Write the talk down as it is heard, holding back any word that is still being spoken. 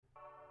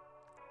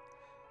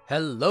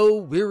Hello,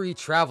 weary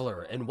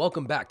traveler, and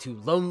welcome back to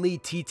Lonely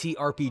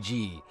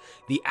TTRPG,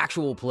 the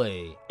actual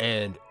play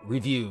and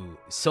review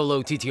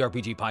solo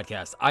TTRPG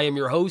podcast. I am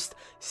your host,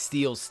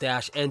 Steel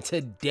Stash, and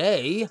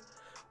today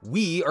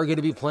we are going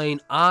to be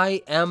playing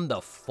I Am the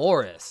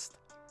Forest.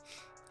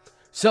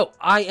 So,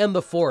 I Am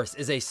the Forest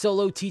is a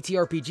solo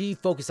TTRPG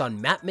focused on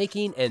map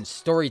making and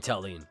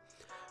storytelling.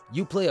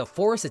 You play a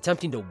forest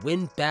attempting to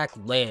win back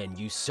land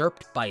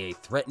usurped by a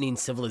threatening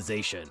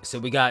civilization. So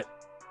we got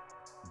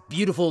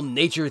beautiful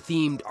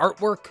nature-themed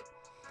artwork,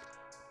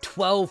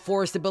 12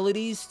 forest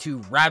abilities to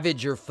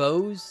ravage your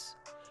foes,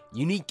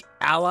 unique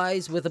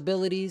allies with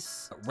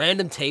abilities,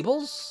 random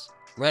tables.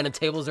 Random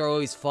tables are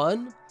always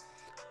fun,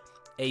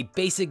 a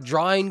basic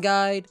drawing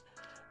guide,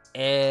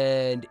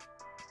 and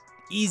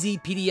easy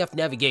PDF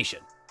navigation.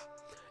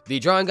 The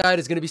drawing guide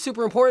is going to be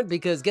super important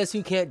because guess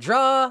who can't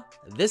draw?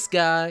 This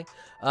guy.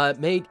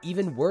 Made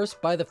even worse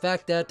by the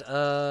fact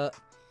that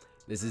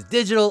this is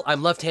digital.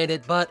 I'm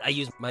left-handed, but I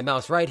use my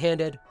mouse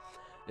right-handed.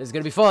 This is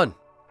going to be fun.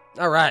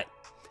 All right.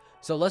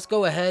 So let's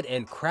go ahead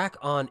and crack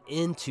on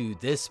into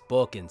this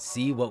book and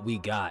see what we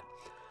got.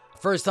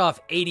 First off,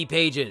 80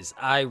 pages.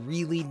 I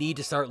really need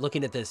to start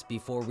looking at this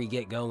before we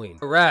get going.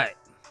 All right.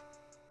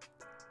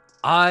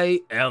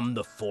 I am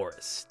the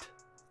forest.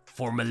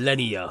 For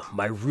millennia,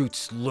 my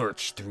roots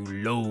lurch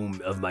through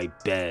loam of my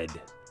bed.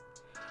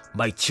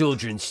 My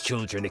children's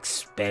children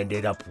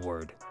expanded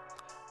upward,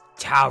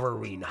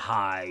 towering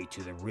high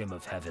to the rim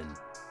of heaven.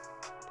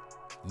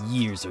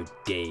 Years are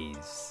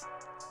days.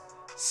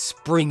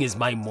 Spring is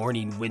my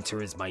morning,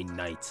 winter is my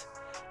night,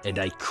 and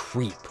I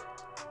creep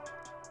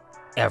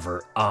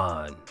ever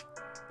on,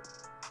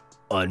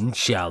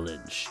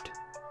 unchallenged,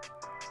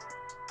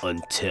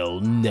 until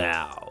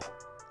now.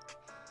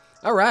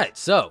 All right,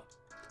 so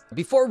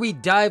before we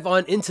dive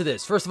on into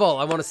this, first of all,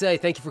 I want to say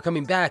thank you for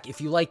coming back.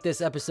 If you like this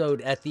episode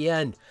at the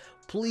end,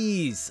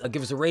 please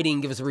give us a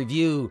rating, give us a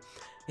review,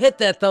 hit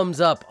that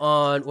thumbs up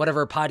on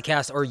whatever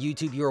podcast or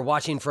YouTube you are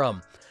watching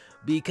from,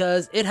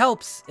 because it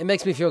helps. It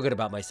makes me feel good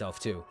about myself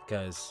too,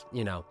 because,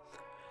 you know,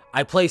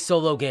 I play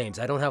solo games.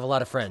 I don't have a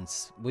lot of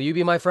friends. Will you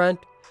be my friend?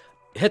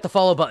 Hit the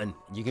follow button.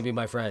 You can be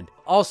my friend.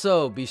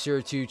 Also, be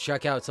sure to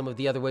check out some of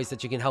the other ways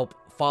that you can help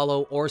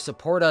follow or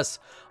support us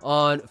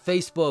on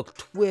Facebook,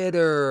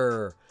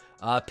 Twitter,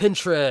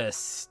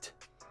 Pinterest,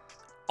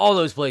 all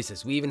those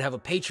places. We even have a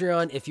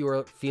Patreon if you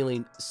are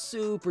feeling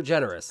super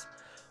generous.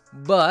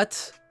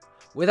 But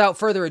without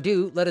further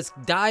ado, let us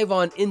dive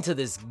on into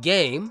this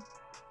game.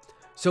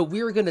 So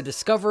we're going to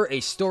discover a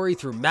story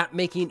through map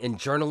making and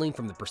journaling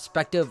from the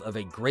perspective of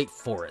a great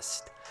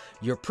forest.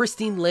 Your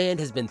pristine land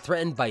has been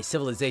threatened by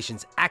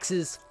civilization's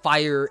axes,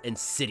 fire, and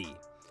city.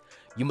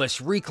 You must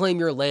reclaim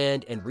your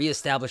land and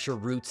reestablish your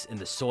roots in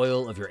the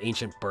soil of your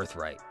ancient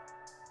birthright.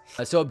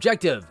 So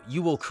objective,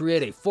 you will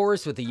create a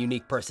forest with a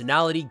unique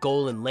personality,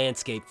 goal, and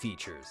landscape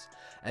features,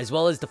 as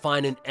well as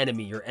define an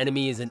enemy. Your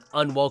enemy is an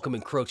unwelcome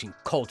encroaching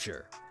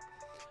culture.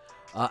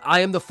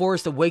 I Am the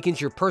Forest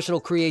awakens your personal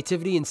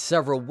creativity in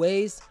several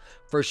ways.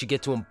 First, you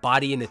get to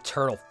embody an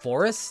eternal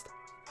forest.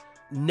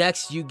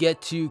 Next, you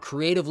get to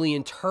creatively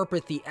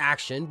interpret the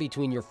action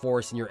between your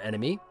forest and your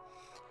enemy.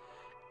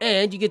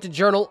 And you get to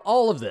journal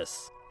all of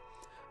this.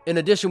 In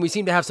addition, we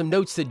seem to have some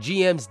notes to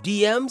GM's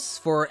DMs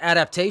for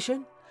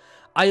adaptation.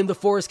 I Am the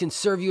Forest can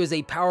serve you as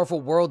a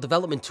powerful world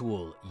development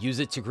tool. Use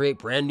it to create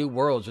brand new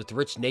worlds with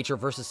rich nature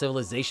versus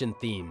civilization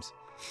themes.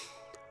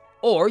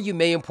 Or you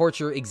may import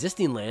your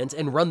existing lands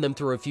and run them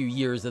through a few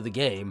years of the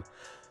game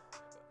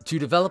to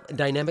develop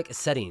dynamic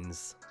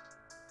settings.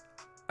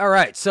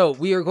 Alright, so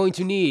we are going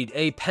to need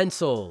a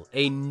pencil,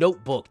 a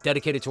notebook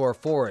dedicated to our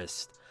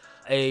forest,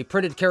 a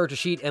printed character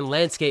sheet and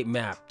landscape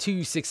map, 2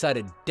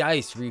 6-sided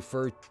dice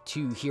referred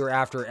to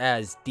hereafter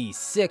as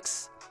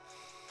D6,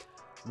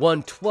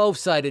 1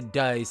 12-sided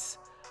dice,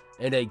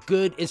 and a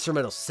good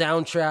instrumental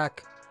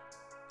soundtrack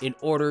in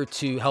order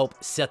to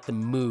help set the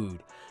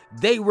mood.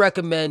 They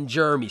recommend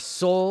Jeremy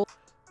Soule.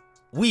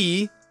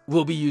 We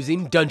will be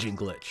using Dungeon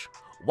Glitch.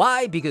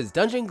 Why? Because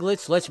Dungeon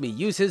Glitch lets me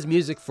use his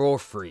music for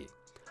free.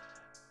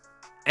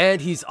 And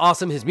he's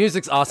awesome. His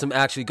music's awesome,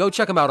 actually. Go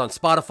check him out on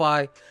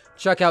Spotify.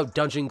 Check out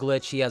Dungeon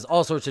Glitch. He has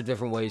all sorts of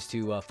different ways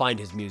to find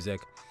his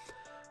music.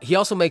 He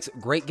also makes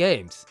great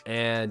games.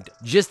 And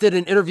just did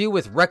an interview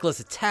with Reckless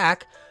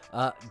Attack.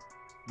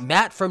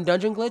 Matt from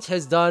Dungeon Glitch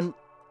has done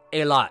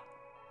a lot.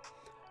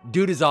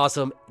 Dude is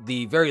awesome.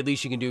 The very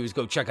least you can do is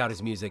go check out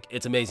his music.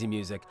 It's amazing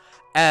music,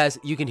 as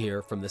you can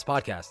hear from this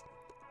podcast.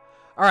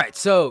 All right,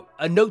 so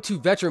a note to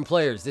veteran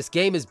players. This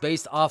game is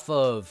based off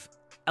of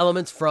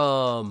elements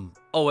from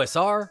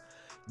OSR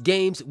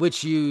games,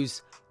 which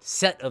use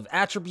set of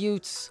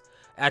attributes,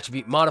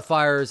 attribute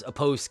modifiers,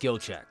 opposed skill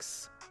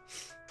checks.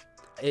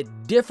 It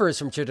differs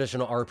from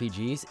traditional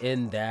RPGs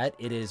in that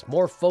it is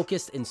more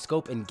focused in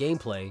scope and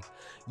gameplay,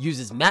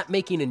 uses map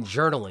making and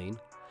journaling,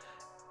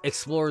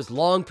 explores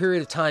long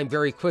period of time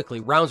very quickly.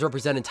 Rounds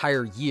represent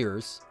entire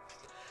years,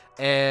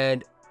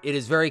 and it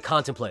is very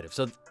contemplative.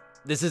 So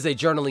this is a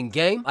journaling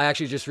game. I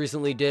actually just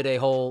recently did a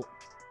whole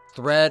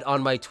thread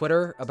on my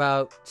Twitter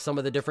about some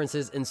of the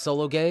differences in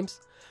solo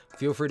games.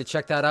 Feel free to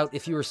check that out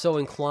if you are so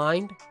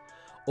inclined.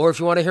 Or if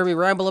you want to hear me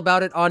ramble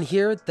about it on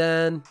here,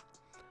 then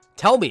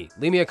tell me.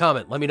 Leave me a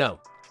comment. Let me know.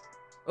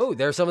 Oh,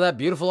 there's some of that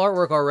beautiful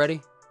artwork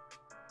already.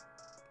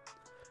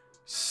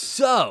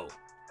 So,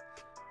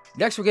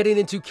 next we're getting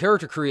into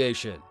character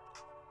creation.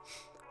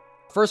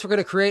 First, we're going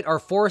to create our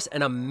forest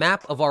and a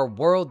map of our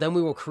world. Then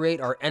we will create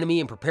our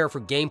enemy and prepare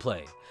for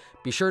gameplay.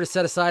 Be sure to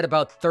set aside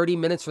about 30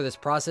 minutes for this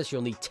process.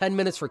 You'll need 10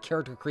 minutes for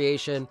character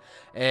creation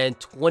and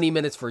 20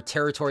 minutes for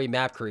territory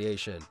map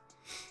creation.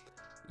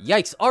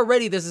 Yikes,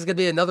 already this is going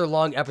to be another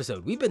long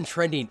episode. We've been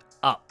trending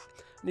up.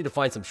 I need to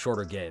find some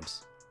shorter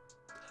games.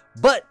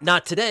 But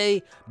not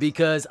today,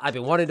 because I've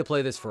been wanting to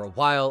play this for a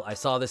while. I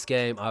saw this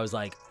game. I was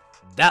like,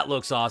 that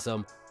looks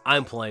awesome.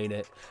 I'm playing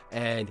it.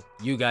 And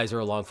you guys are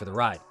along for the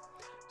ride.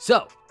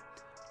 So,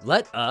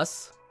 let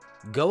us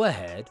go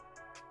ahead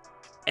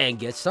and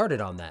get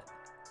started on that.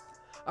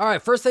 All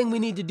right, first thing we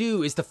need to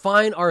do is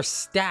define our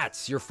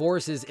stats. Your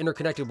forest is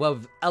interconnected web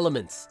of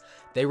elements.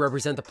 They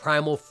represent the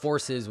primal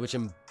forces which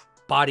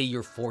embody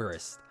your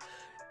forest.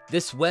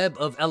 This web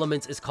of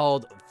elements is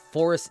called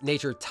forest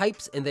nature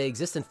types, and they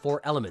exist in 4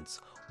 elements: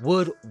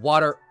 wood,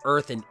 water,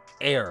 earth, and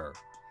air.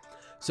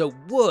 So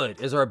wood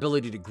is our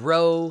ability to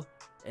grow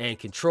and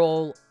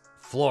control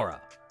flora.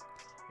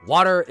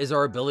 Water is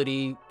our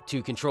ability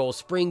to control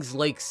springs,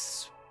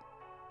 lakes,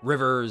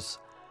 rivers,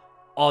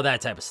 all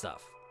that type of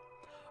stuff.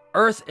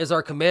 Earth is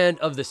our command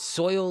of the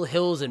soil,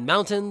 hills, and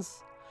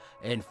mountains.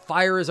 And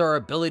fire is our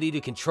ability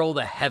to control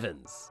the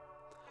heavens.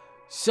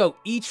 So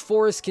each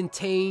forest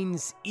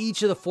contains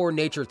each of the 4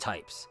 nature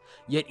types,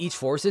 yet each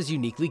forest is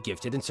uniquely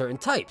gifted in certain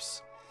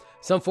types.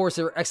 Some forests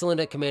are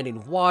excellent at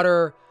commanding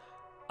water,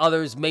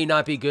 others may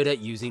not be good at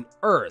using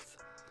earth.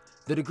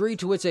 The degree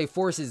to which a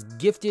forest is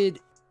gifted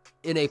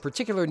in a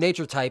particular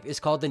nature type is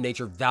called the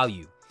nature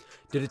value.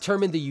 To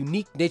determine the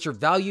unique nature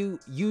value,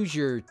 use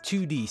your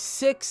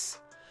 2d6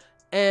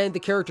 and the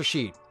character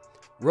sheet.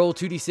 Roll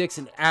 2d6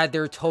 and add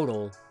their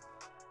total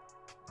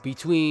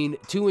between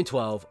 2 and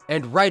 12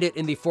 and write it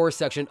in the forest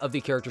section of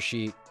the character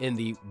sheet in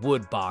the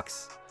wood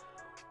box.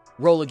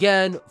 Roll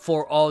again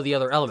for all the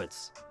other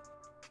elements.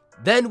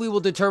 Then we will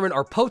determine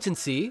our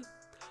potency,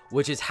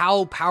 which is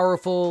how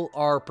powerful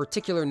our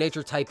particular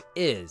nature type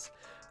is.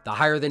 The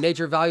higher the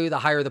nature value, the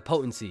higher the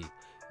potency.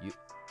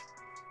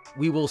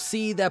 We will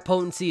see that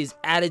potency is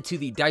added to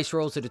the dice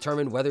rolls to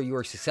determine whether you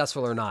are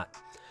successful or not.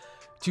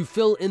 To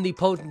fill in the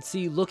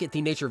potency, look at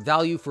the nature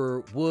value for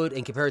wood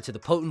and compare it to the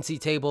potency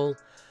table,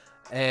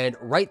 and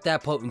write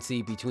that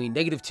potency between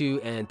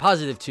 -2 and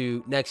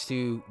 +2 next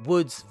to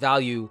wood's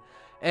value,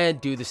 and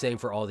do the same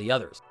for all the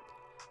others.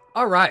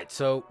 All right,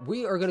 so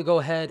we are going to go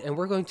ahead and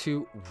we're going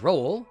to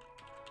roll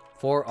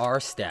for our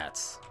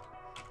stats.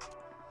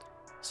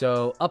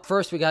 So up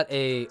first, we got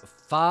a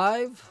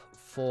 5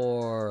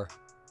 for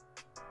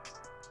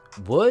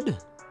wood,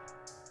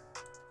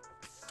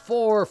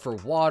 4 for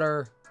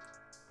water,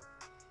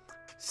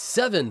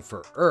 7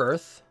 for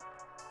earth,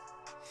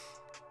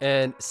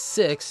 and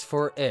 6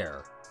 for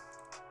air.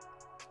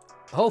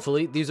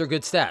 Hopefully, these are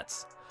good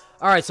stats.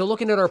 All right, so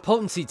looking at our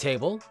potency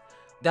table,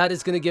 that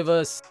is going to give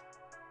us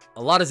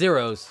a lot of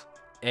zeros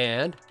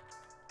and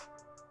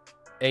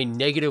a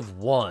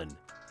 -1.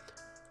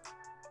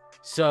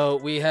 So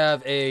we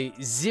have a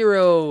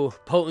 0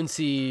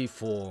 potency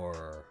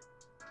for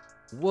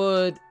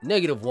wood,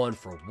 -1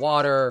 for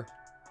water,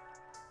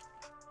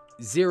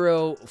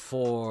 0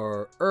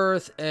 for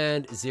earth,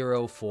 and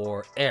 0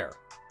 for air.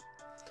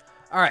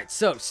 All right,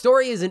 so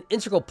story is an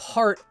integral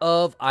part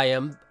of I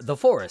Am the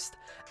Forest.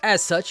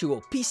 As such, you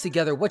will piece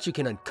together what you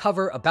can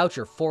uncover about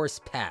your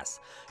forest past.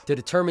 To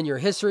determine your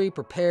history,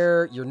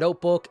 prepare your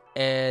notebook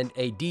and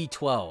a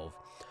D12.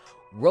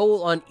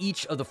 Roll on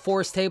each of the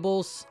forest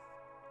tables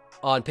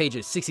on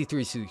pages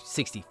 63 to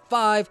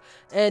 65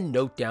 and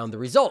note down the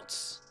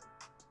results.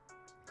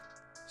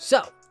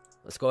 So,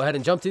 let's go ahead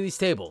and jump to these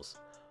tables.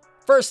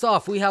 First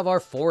off, we have our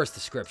forest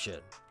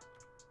description.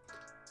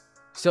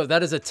 So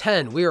that is a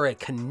 10. We are a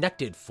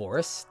connected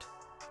forest.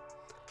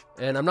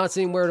 And I'm not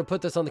seeing where to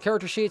put this on the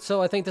character sheet,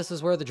 so I think this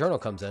is where the journal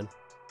comes in.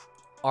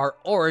 Our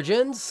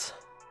origins.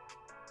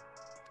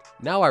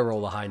 Now I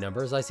roll the high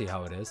numbers. I see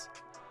how it is.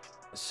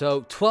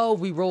 So 12,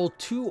 we roll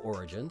 2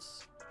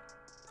 origins.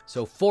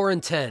 So 4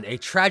 and 10, a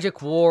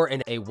tragic war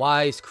and a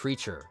wise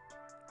creature.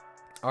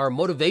 Our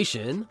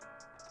motivation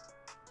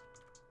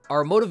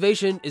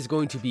is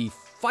going to be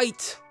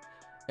fight,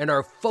 and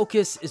our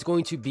focus is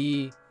going to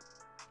be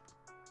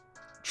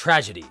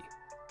tragedy.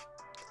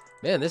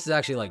 Man, this is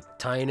actually like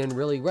tying in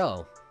really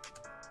well.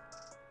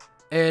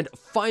 And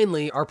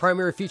finally, our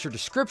primary feature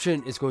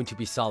description is going to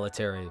be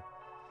solitary.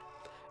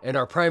 And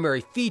our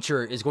primary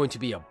feature is going to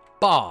be a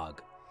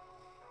bog.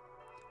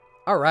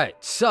 All right,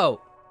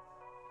 so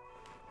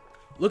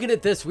looking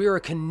at this, we are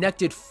a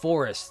connected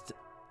forest.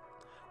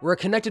 We're a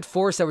connected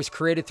forest that was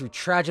created through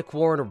tragic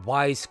war and a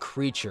wise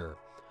creature.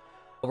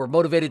 We're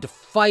motivated to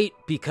fight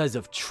because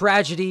of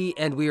tragedy,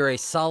 and we are a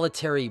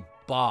solitary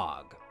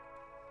bog.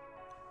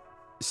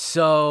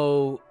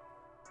 So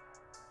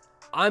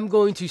I'm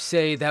going to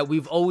say that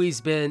we've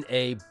always been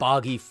a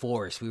boggy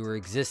forest. We were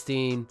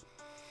existing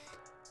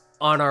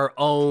on our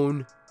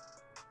own,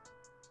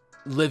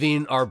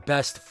 living our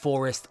best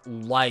forest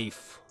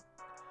life,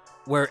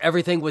 where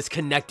everything was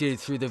connected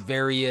through the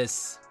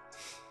various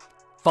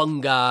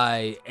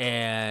fungi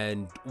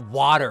and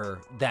water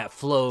that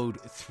flowed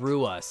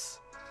through us.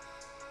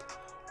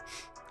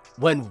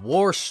 When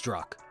war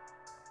struck,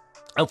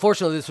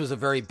 unfortunately, this was a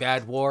very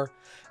bad war,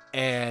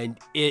 and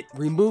it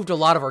removed a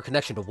lot of our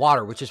connection to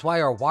water, which is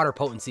why our water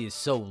potency is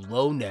so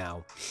low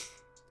now,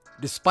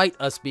 despite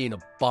us being a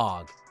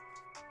bog.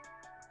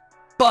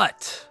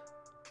 But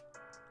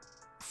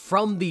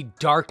from the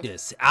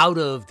darkness, out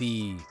of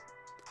the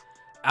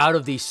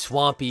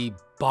swampy,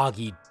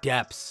 boggy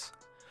depths,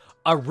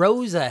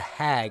 arose a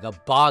hag, a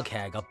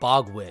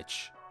bog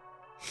witch.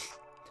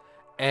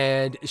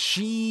 And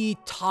she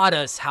taught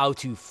us how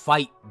to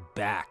fight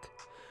back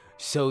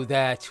so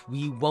that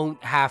we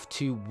won't have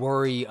to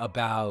worry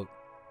about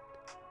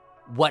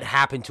what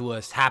happened to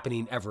us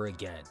happening ever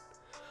again.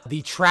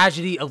 The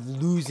tragedy of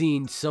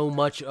losing so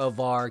much of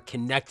our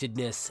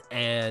connectedness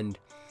and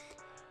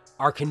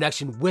our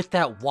connection with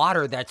that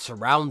water that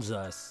surrounds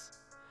us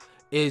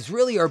is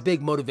really our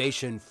big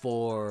motivation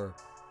for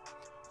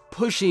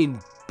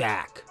pushing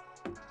back.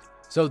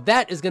 So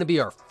that is going to be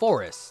our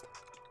forest.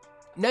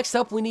 Next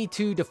up, we need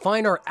to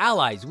define our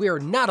allies. We are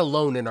not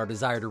alone in our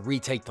desire to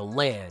retake the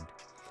land.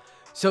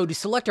 So to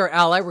select our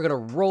ally, we're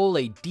going to roll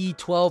a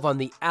d12 on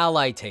the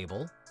ally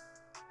table.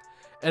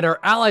 And our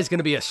ally is going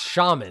to be a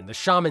shaman. The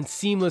shaman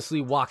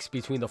seamlessly walks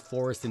between the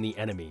forest and the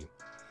enemy.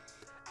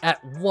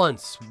 At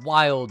once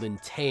wild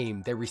and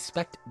tame, they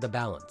respect the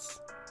balance.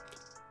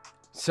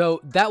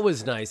 So that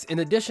was nice. In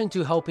addition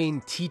to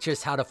helping teach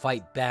us how to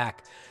fight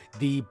back,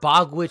 the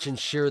Bog Witch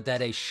ensured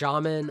that a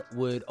shaman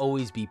would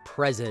always be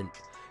present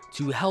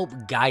to help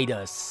guide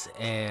us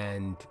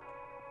and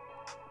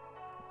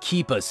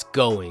keep us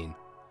going.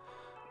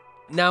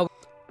 Now,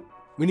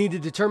 we need to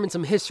determine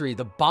some history,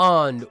 the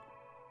bond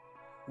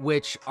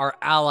which our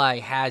ally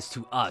has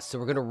to us. So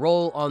we're going to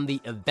roll on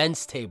the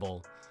events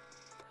table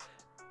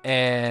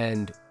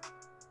and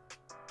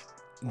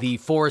the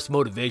forest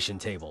motivation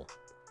table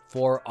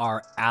for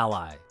our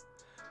ally.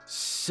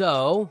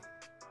 So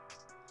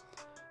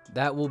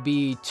that will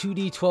be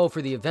 2d12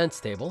 for the events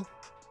table.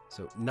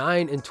 So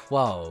 9 and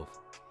 12.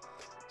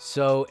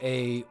 So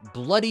a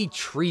bloody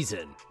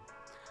treason.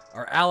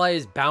 Our ally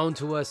is bound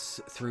to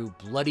us through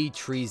bloody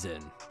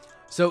treason.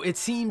 So it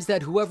seems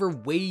that whoever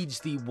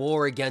waged the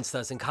war against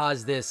us and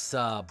caused this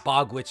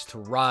Bog Witch to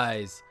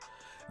rise,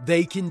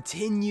 they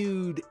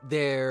continued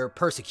their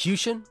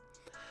persecution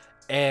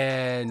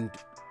and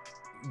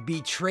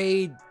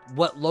betrayed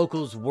what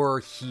locals were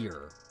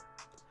here.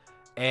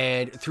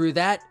 And through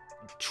that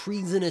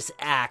treasonous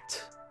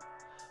act,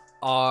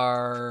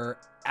 our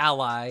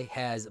ally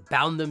has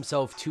bound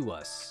themselves to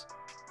us.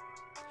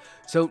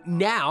 So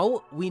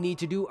now we need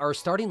to do our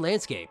starting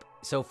landscape.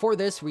 So for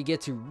this, we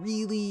get to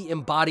really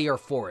embody our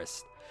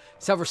forest.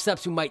 Several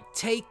steps we might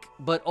take,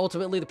 but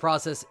ultimately the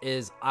process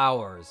is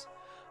ours.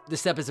 This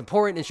step is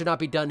important and should not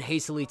be done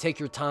hastily. Take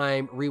your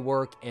time,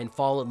 rework, and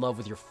fall in love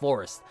with your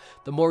forest.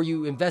 The more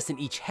you invest in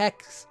each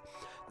hex,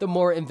 the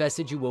more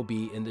invested you will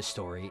be in the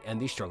story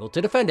and the struggle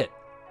to defend it.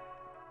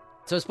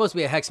 So it's supposed to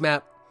be a hex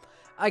map.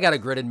 I got a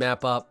gridded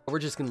map up. We're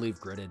just going to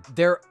leave gridded.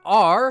 There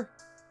are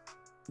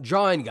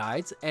drawing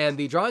guides, and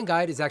the drawing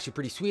guide is actually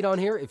pretty sweet on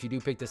here. If you do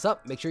pick this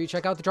up, make sure you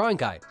check out the drawing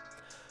guide.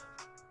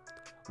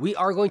 We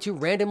are going to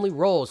randomly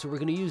roll, so we're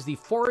going to use the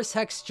forest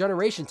hex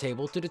generation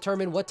table to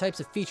determine what types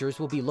of features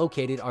will be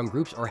located on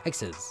groups or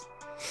hexes.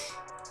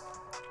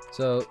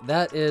 So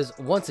that is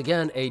once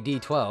again a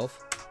d12,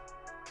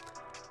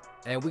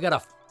 and we got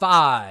a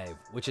 5,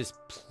 which is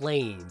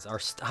plains.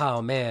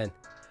 Oh man,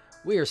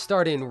 we are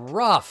starting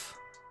rough.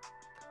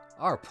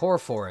 Our poor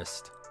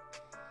forest.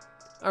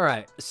 All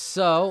right,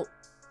 so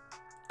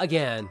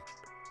again,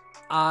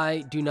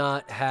 I do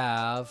not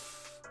have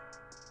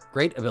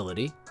great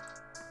ability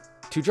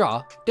to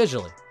draw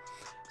digitally.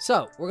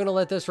 So we're going to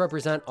let this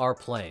represent our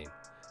plane.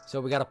 So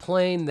we got a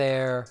plane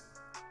there,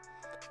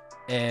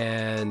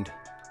 and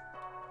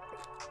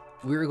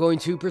we're going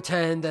to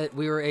pretend that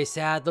we were a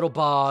sad little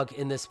bog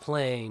in this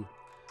plane.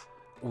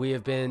 We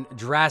have been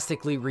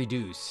drastically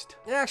reduced.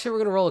 And actually, we're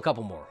going to roll a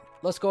couple more.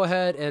 Let's go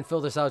ahead and fill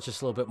this out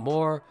just a little bit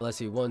more. Let's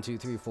see, 1, 2,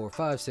 3, 4,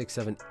 5, 6,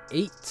 7,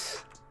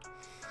 8.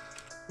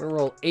 We're gonna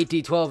roll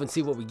 8d12 and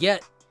see what we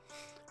get.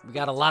 We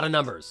got a lot of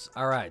numbers.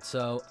 All right,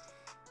 so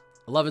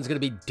 11 is gonna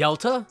be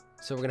delta.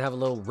 So we're gonna have a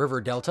little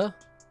river delta.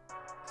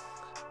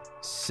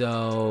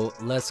 So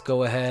let's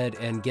go ahead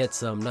and get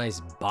some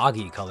nice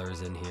boggy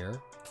colors in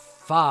here.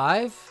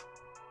 5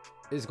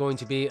 is going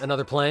to be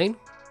another plane.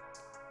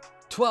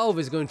 12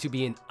 is going to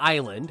be an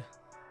island.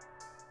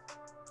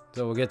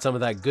 So we'll get some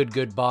of that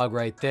good bog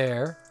right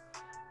there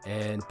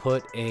and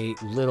put a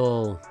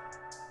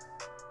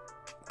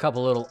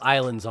couple little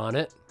islands on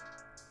it.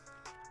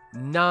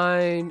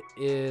 9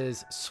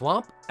 is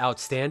swamp,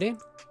 outstanding.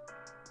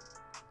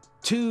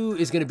 2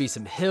 is going to be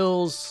some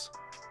hills.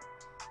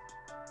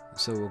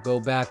 So we'll go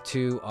back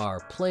to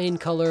our plain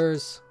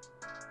colors.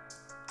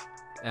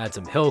 Add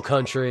some hill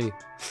country.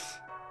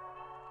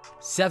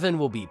 7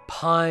 will be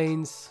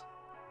pines.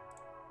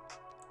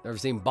 Never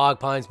seen bog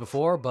pines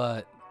before,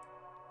 but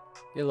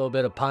get a little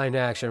bit of pine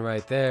action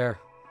right there.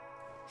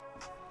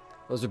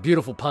 Those are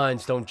beautiful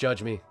pines, don't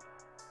judge me.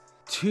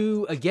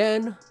 2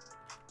 again,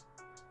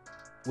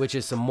 which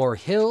is some more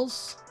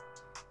hills.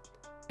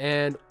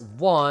 And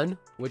 1,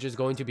 which is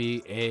going to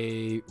be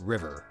a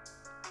river.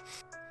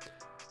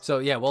 So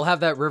yeah, we'll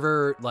have that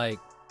river, like,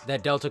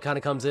 that delta kind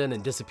of comes in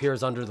and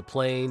disappears under the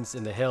plains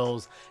and the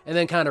hills, and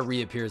then kind of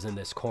reappears in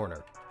this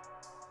corner.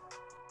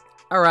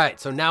 All right,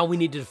 so now we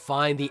need to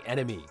define the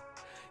enemy.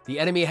 The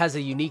enemy has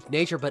a unique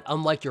nature, but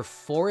unlike your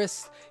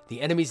forest,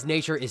 the enemy's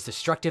nature is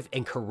destructive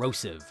and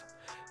corrosive.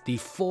 The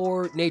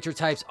 4 nature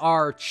types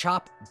are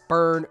chop,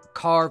 burn,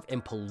 carve,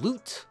 and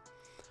pollute,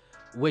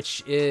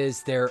 which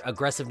is their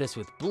aggressiveness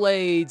with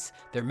blades,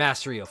 their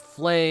mastery of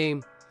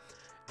flame,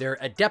 their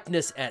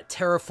adeptness at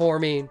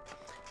terraforming,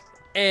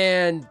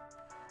 and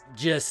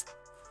just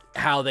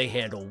how they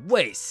handle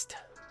waste.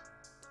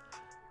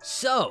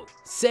 So,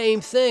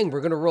 same thing. We're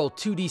going to roll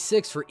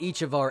 2d6 for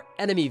each of our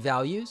enemy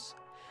values,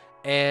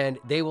 and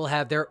they will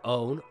have their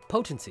own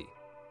potency.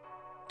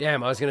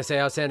 Damn, I was going to say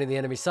outstanding the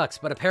enemy sucks,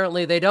 but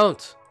apparently they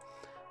don't.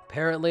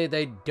 Apparently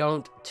they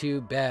don't too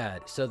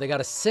bad. So they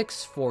got a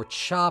 6 for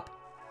chop,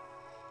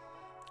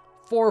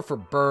 4 for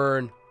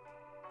burn,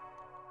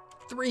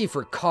 3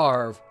 for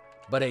carve,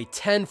 but a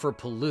 10 for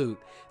pollute.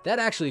 That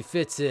actually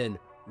fits in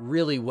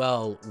really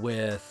well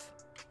with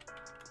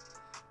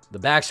the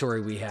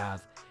backstory we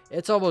have.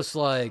 It's almost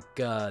like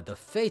the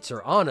fates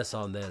are on us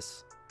on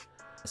this.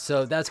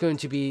 So that's going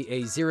to be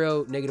a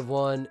 0,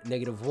 -1,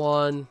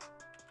 -1.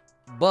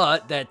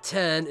 But that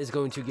 10 is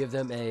going to give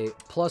them a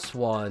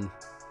 +1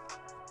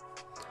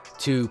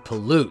 to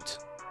pollute.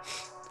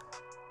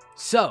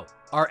 So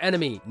our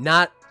enemy,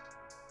 not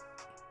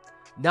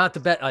the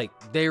bet, like,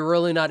 they're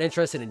really not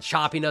interested in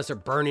chopping us or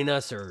burning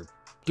us or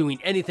doing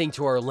anything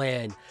to our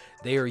land.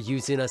 They are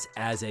using us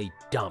as a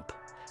dump.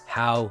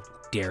 How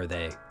dare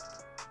they?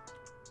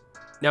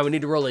 Now we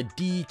need to roll a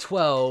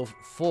d12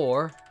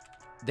 for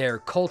their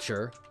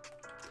culture.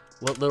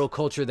 What little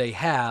culture they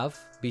have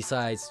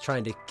besides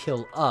trying to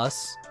kill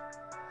us.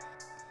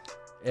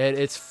 And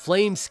it's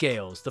flame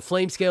scales. The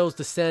flame scales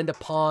descend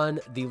upon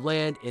the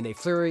land in a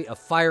flurry of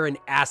fire and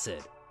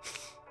acid.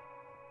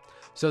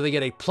 So they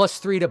get a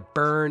 +3 to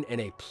burn and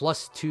a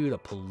 +2 to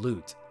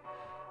pollute.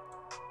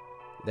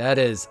 That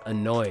is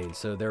annoying.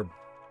 So their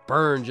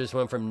burn just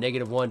went from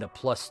 -1 to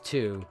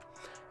 +2,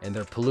 and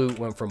their pollute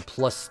went from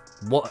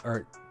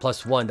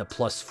 +1 to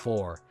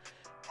 +4.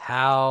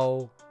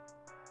 How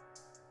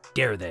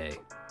dare they?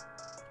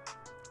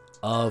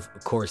 Of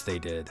course they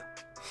did.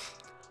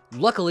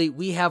 Luckily,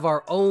 we have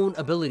our own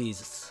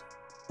abilities,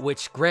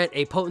 which grant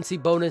a potency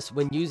bonus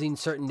when using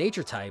certain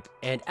nature type,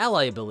 and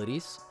ally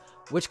abilities,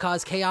 which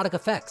cause chaotic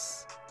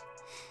effects.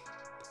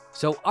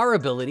 So our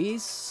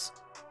abilities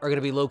are going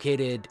to be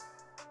located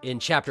in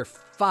Chapter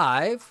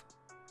 5.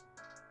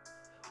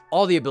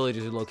 All the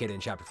abilities are located in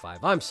Chapter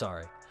 5. I'm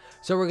sorry.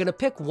 So we're going to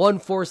pick one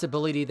force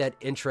ability that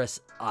interests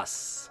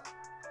us.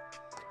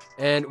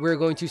 And we're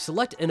going to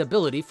select an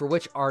ability for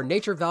which our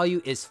nature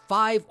value is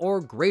 5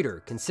 or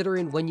greater,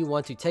 considering when you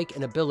want to take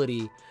an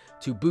ability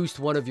to boost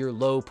one of your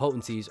low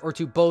potencies or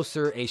to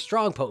bolster a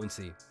strong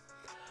potency.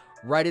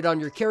 Write it on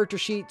your character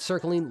sheet,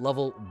 circling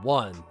level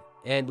 1,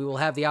 and we will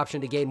have the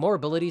option to gain more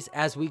abilities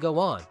as we go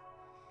on.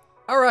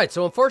 Alright,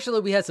 so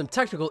unfortunately we had some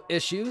technical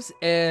issues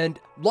and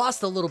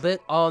lost a little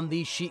bit on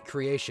the sheet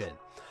creation.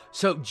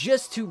 So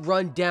just to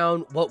run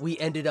down what we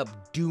ended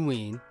up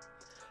doing,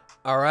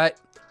 alright,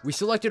 we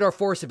selected our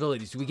force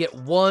abilities. We get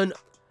 1,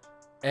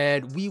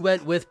 and we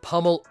went with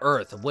Pummel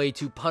Earth, a way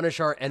to punish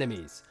our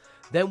enemies.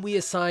 Then we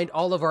assigned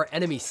all of our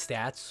enemy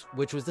stats,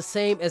 which was the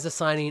same as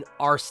assigning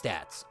our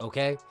stats,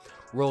 okay?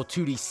 Roll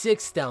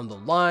 2d6 down the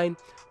line,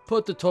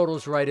 put the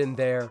totals right in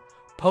there.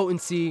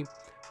 Potency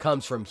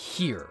comes from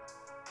here.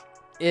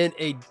 In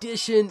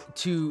addition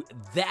to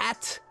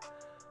that,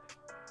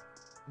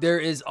 there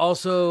is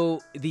also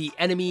the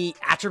enemy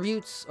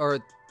attributes, or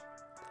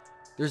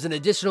there's an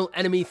additional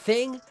enemy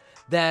thing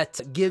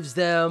that gives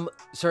them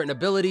certain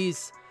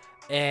abilities,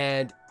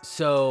 and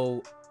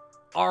so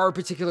our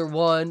particular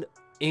one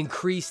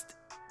increased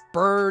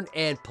burn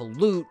and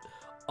pollute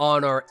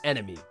on our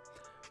enemy,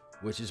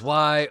 which is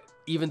why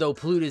even though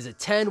pollute is a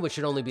 10, which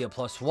should only be a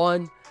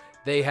 +1,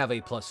 they have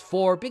a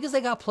 +4 because they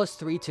got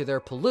 +3 to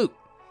their pollute.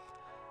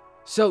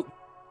 So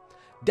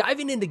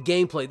diving into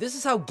gameplay, this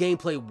is how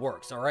gameplay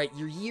works, all right?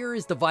 Your year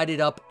is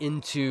divided up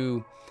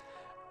into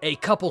a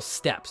couple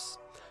steps.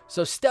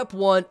 So step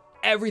 1,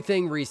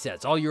 everything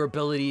resets. All your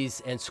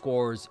abilities and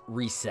scores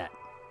reset.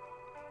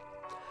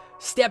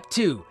 Step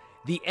 2,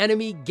 the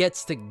enemy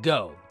gets to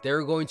go.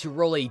 They're going to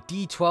roll a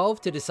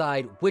d12 to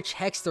decide which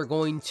hex they're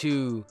going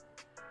to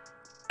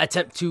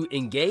attempt to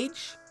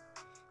engage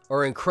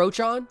or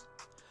encroach on.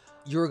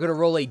 You're going to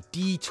roll a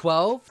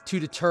d12 to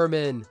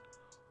determine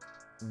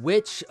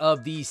which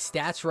of these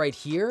stats right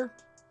here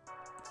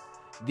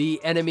the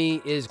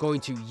enemy is going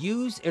to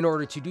use in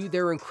order to do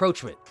their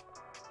encroachment.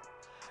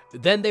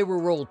 Then they will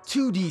roll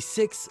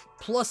 2d6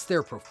 plus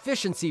their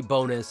proficiency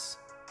bonus,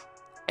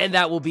 and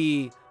that will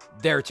be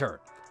their turn.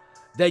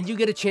 Then you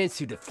get a chance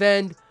to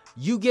defend.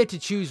 You get to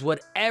choose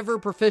whatever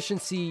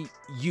proficiency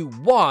you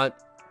want,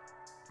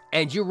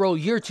 and you roll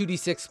your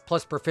 2d6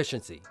 plus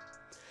proficiency.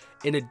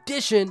 In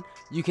addition,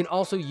 you can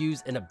also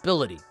use an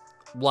ability,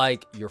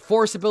 like your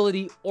force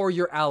ability or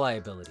your ally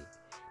ability.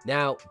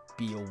 Now,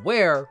 be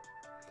aware,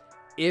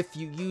 if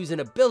you use an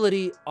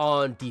ability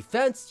on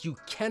defense, you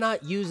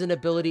cannot use an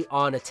ability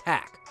on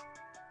attack.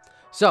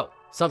 So,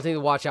 something to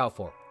watch out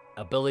for,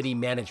 ability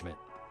management.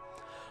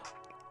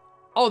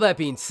 All that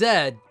being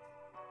said,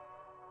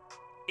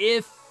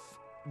 if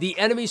the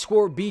enemy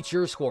score beats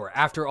your score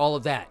after all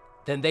of that,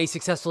 then they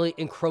successfully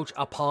encroach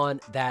upon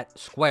that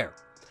square.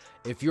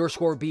 If your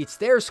score beats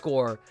their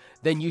score,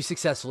 then you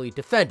successfully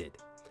defended.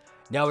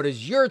 Now it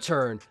is your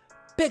turn.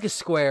 Pick a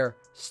square,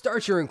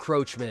 start your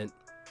encroachment,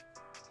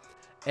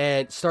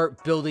 and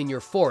start building your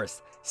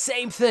forest.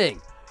 Same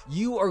thing.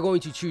 You are going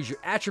to choose your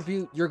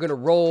attribute. You're going to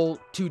roll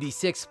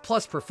 2d6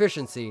 plus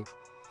proficiency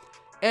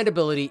and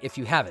ability if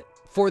you have it.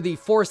 For the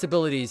forest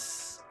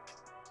abilities,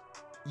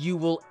 you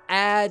will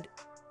add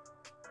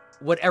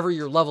whatever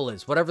your level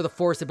is, whatever the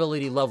forest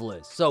ability level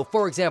is. So,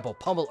 for example,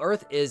 Pummel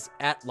Earth is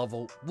at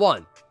level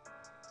 1.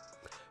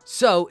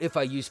 So, if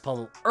I use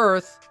Pummel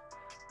Earth,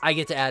 I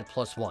get to add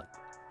 +1.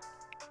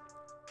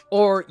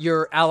 Or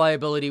your ally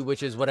ability,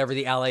 which is whatever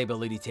the ally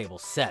ability table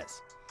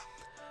says.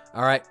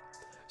 All right.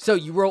 So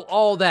you roll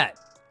all that.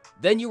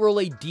 Then you roll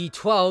a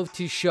d12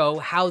 to show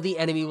how the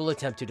enemy will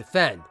attempt to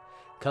defend.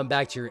 Come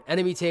back to your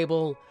enemy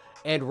table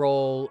and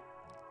roll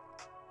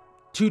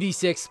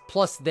 2d6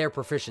 plus their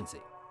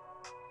proficiency.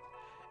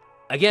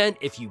 Again,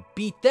 if you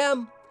beat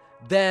them,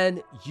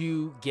 then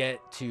you get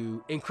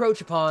to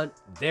encroach upon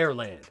their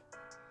land.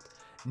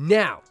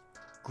 Now,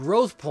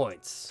 growth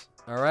points.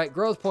 All right,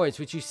 growth points,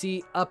 which you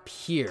see up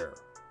here.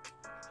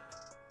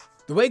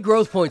 The way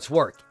growth points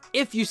work,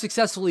 if you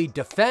successfully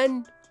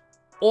defend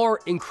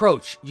or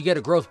encroach, you get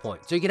a growth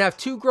point. So you can have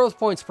 2 growth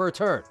points per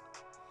turn.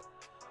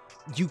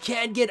 You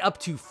can get up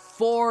to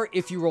 4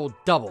 if you roll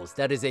doubles.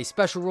 That is a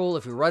special rule.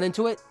 If you run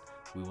into it,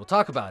 we will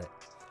talk about it.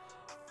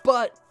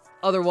 But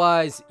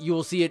otherwise, you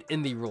will see it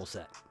in the rule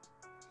set.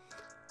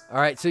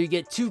 All right, so you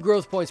get 2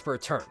 growth points per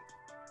turn,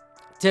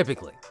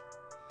 typically.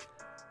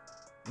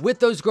 With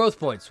those growth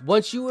points,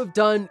 once you have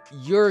done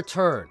your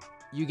turn,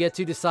 you get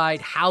to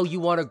decide how you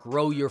want to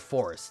grow your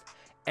forest,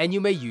 and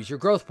you may use your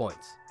growth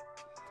points.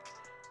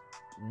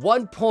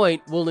 1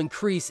 point will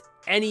increase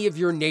any of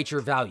your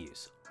nature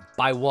values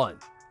by 1.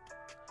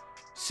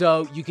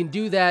 So you can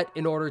do that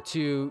in order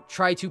to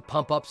try to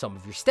pump up some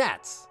of your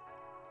stats.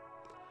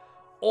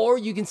 Or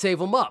you can save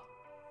them up.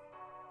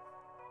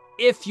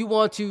 If you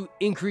want to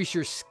increase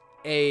your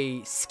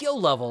skill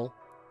level,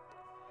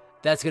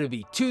 that's going to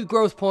be 2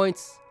 growth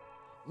points.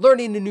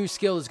 Learning a new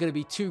skill is going to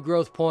be 2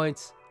 growth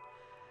points.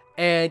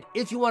 And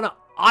if you want to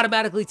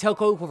automatically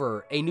take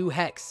over a new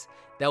hex,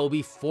 that will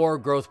be 4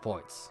 growth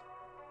points.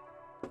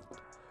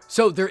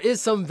 So there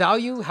is some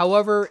value.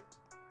 However,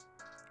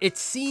 it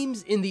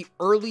seems in the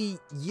early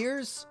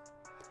years,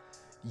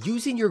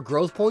 using your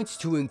growth points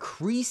to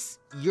increase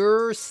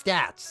your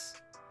stats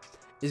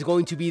is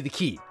going to be the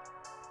key.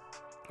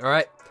 All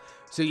right.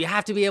 So you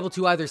have to be able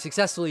to either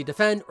successfully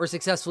defend or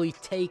successfully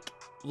take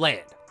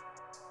land.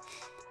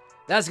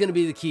 That's going to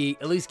be the key.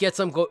 At least get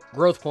some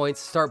growth points,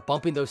 start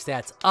bumping those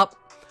stats up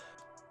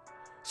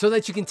so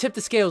that you can tip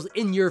the scales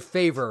in your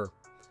favor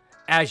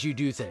as you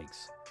do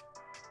things.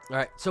 All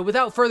right, so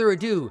without further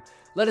ado,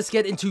 let us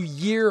get into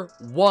year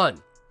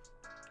 1.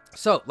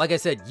 So, like I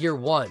said, year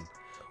 1,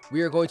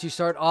 we are going to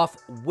start off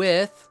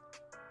with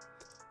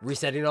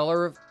resetting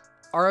all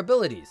our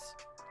abilities.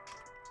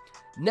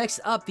 Next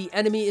up, the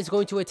enemy is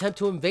going to attempt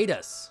to invade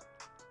us.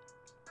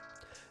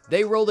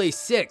 They rolled a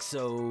 6,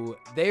 so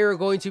they are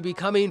going to be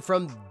coming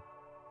from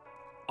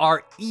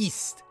our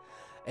east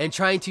and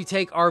trying to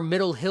take our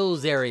Middle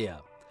Hills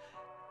area.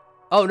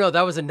 Oh, no,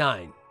 that was a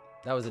 9.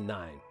 That was a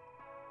 9.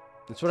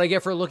 That's what I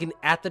get for looking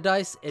at the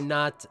dice and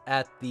not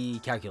at the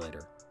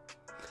calculator.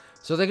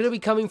 So they're going to be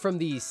coming from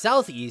the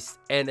southeast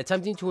and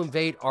attempting to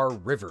invade our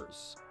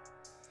rivers.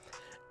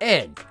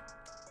 And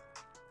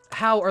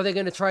how are they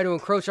going to try to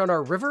encroach on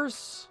our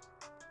rivers?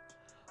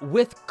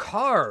 With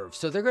carve.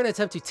 So they're going to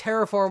attempt to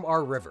terraform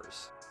our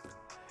rivers.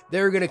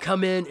 They're going to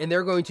come in and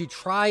they're going to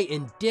try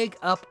and dig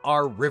up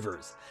our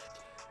rivers.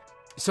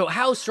 So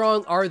how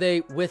strong are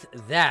they with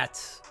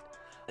that?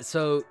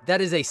 So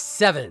that is a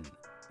 7.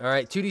 All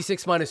right,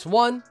 2d6 minus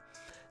 1.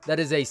 That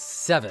is a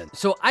 7.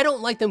 So I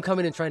don't like them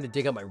coming and trying to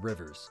dig up my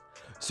rivers.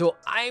 So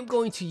I'm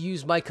going to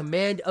use my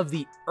command of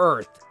the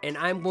earth, and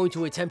I'm going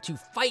to attempt to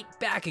fight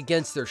back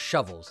against their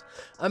shovels.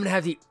 I'm going to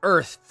have the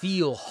earth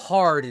feel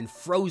hard and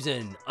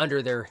frozen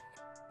under their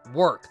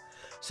work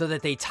so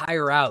that they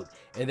tire out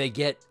and they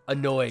get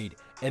annoyed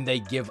and they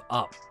give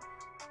up.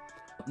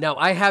 Now,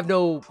 I have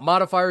no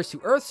modifiers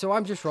to earth, so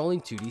I'm just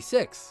rolling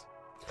 2d6.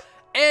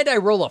 And I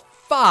roll a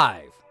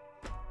 5.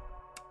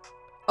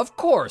 Of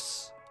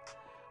course,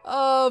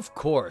 Of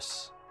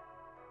course.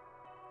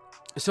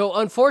 So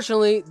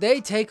unfortunately,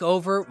 they take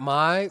over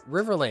my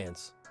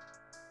Riverlands.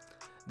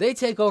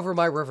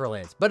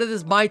 But it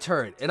is my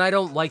turn, and I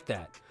don't like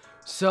that.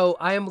 So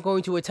I am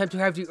going to attempt to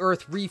have the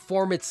earth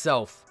reform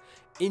itself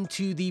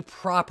into the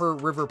proper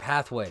river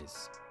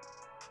pathways.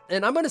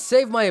 And I'm going to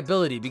save my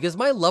ability because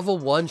my level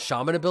 1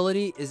 shaman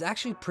ability is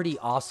actually pretty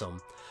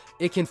awesome.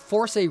 It can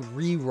force a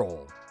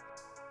reroll.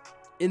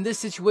 In this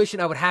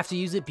situation, I would have to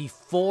use it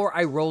before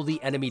I roll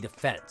the enemy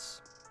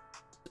defense.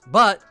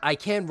 But I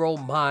can roll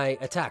my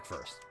attack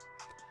first,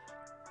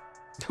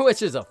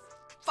 which is a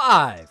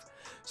 5.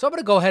 So I'm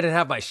going to go ahead and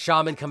have my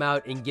shaman come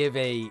out and give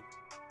an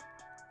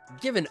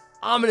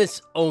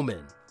ominous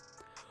omen.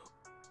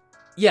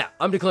 Yeah,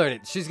 I'm declaring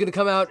it. She's going to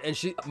come out and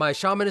my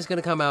shaman is going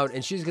to come out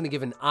and she's going to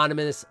give an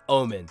ominous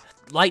omen.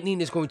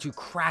 Lightning is going to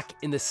crack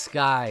in the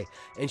sky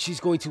and she's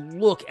going to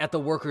look at the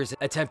workers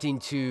attempting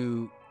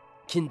to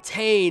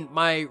contain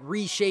my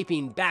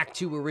reshaping back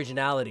to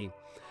originality.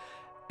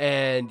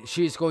 And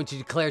she's going to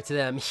declare to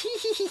them,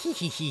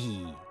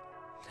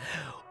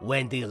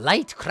 when the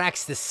light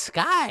cracks the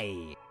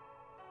sky,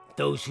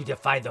 those who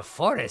defy the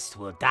forest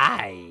will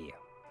die.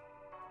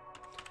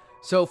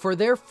 So for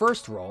their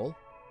first roll,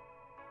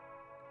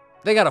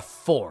 they got a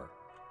 4,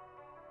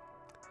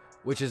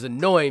 which is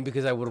annoying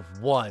because I would have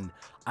won.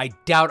 I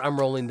doubt I'm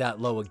rolling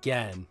that low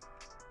again.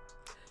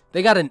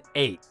 They got an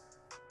 8.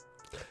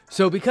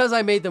 So because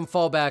I made them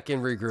fall back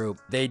and regroup,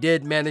 they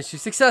did manage to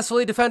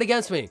successfully defend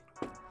against me.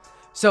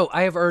 So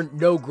I have earned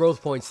no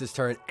growth points this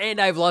turn,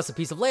 and I've lost a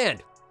piece of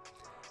land.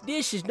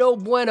 This is no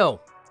bueno.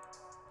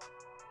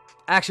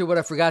 Actually, what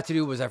I forgot to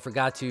do was I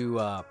forgot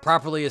to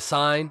properly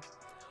assign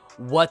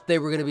what they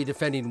were going to be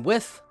defending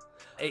with.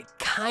 It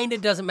kind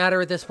of doesn't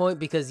matter at this point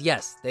because,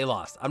 yes, they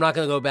lost. I'm not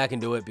going to go back and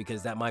do it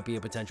because that might be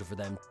a potential for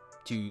them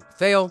to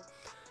fail.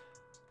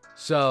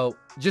 So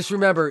just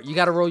remember, you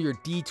got to roll your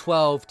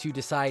D12 to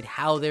decide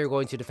how they're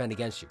going to defend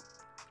against you.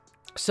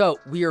 So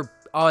we are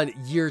on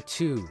year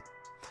 2.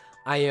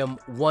 I am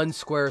 1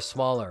 square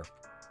smaller.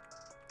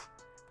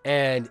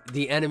 And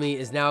the enemy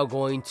is now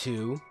going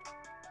to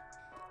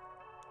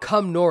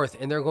come north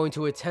and they're going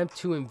to attempt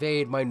to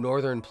invade my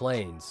northern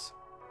plains.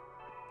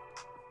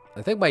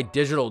 I think my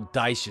digital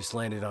dice just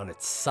landed on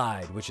its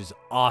side, which is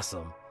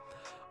awesome.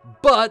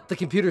 But the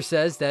computer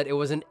says that it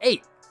was an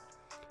 8,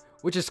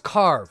 which is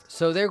carved.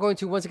 So they're going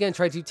to once again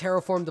try to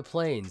terraform the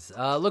plains.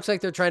 Looks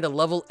like they're trying to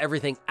level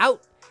everything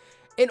out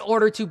in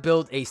order to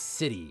build a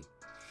city.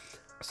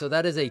 So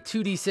that is a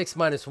 2d6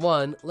 minus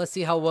 1. Let's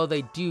see how well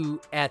they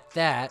do at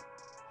that.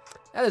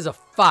 That is a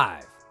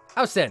 5.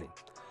 Outstanding.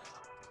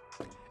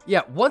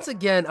 Yeah, once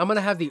again, I'm going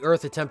to have the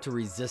earth attempt to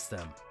resist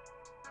them.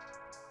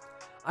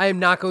 I am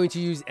not going to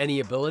use any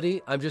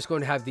ability. I'm just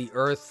going to have the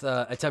earth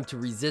attempt to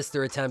resist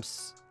their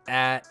attempts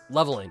at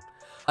leveling.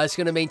 It's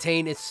going to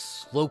maintain its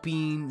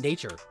sloping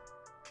nature.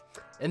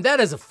 And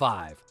that is a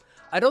 5.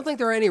 I don't think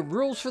there are any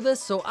rules for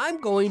this, so I'm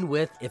going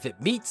with if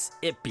it meets,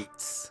 it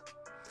beats.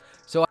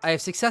 So I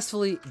have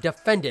successfully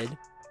defended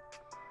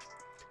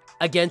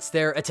against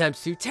their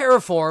attempts to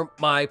terraform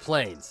my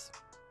plains.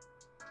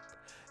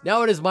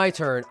 Now it is my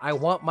turn. I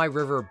want my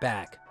river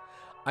back.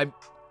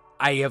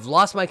 I have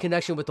lost my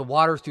connection with the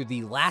water through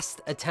the last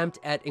attempt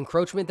at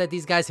encroachment that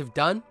these guys have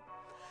done.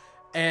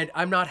 And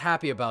I'm not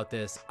happy about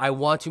this. I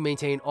want to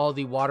maintain all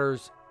the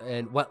waters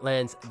and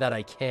wetlands that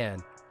I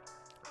can.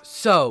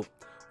 So,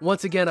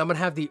 once again, I'm going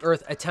to have the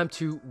earth attempt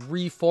to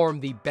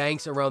reform the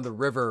banks around the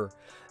river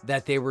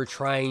that they were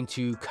trying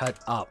to cut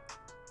up.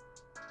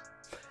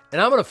 And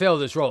I'm going to fail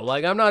this roll.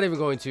 Like, I'm not even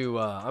going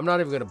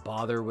to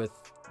bother with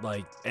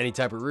like any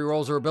type of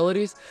rerolls or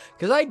abilities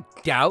because I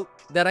doubt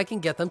that I can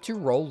get them to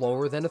roll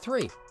lower than a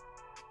 3.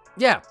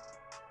 Yeah,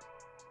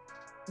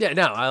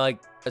 no,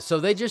 so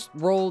they just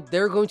rolled.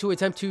 They're going to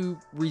attempt to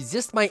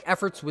resist my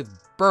efforts with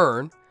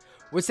burn,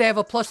 which they have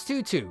a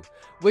 +2 to,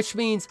 which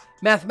means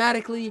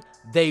mathematically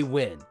they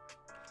win.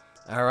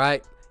 All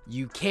right,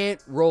 you can't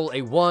roll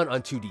a 1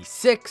 on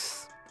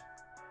 2d6.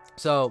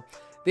 So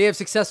they have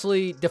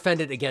successfully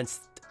defended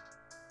against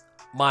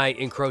my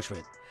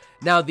encroachment.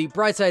 Now, the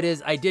bright side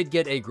is I did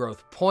get a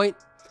growth point.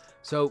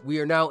 So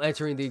we are now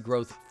entering the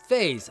growth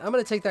phase. I'm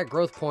going to take that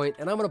growth point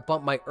and I'm going to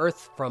bump my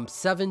earth from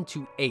 7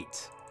 to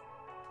 8.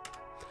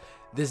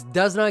 This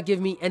does not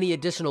give me any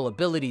additional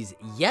abilities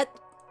yet.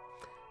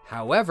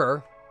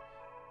 However,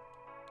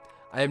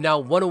 I am now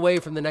 1 away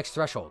from the next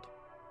threshold.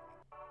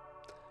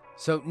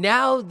 So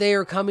now they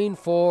are coming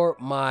for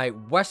my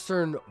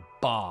western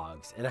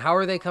bogs. And how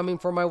are they coming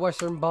for my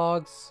western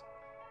bogs?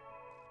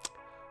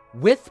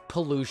 With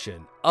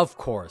pollution, of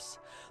course.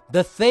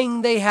 The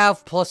thing they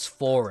have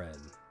 +4 in.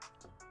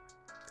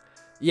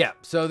 Yeah,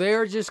 so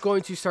they're just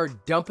going to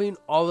start dumping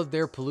all of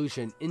their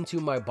pollution into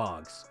my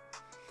bogs.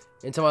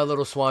 Into my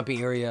little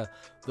swampy area.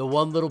 The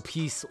one little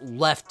piece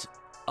left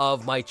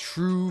of my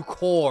true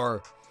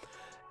core.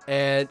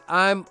 And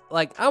I'm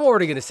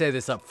already going to say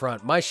this up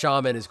front. My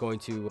shaman's going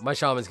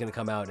to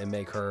come out and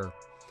make her...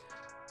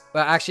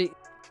 Well, actually,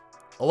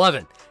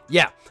 11.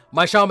 Yeah,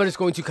 my shaman is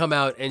going to come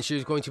out and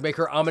she's going to make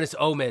her ominous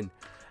omen.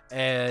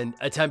 and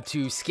attempt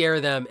to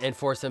scare them and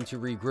force them to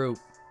regroup.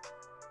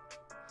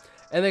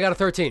 And they got a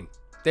 13.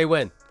 They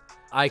win.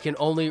 I can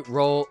only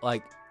roll,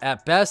 like,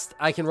 at best,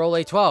 I can roll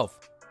a 12.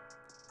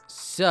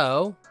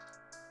 So,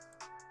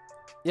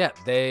 yeah,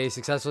 they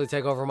successfully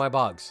take over my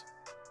bogs.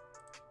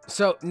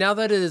 So, now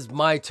that it is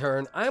my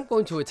turn, I'm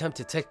going to attempt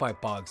to take my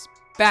bogs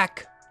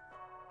back.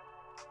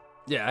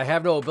 Yeah, I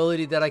have no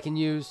ability that I can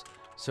use,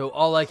 so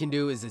all I can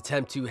do is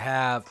attempt to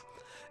have...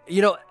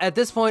 at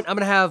this point, I'm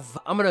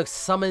going to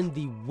summon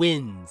the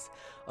winds.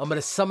 I'm going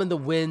to summon the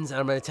winds, and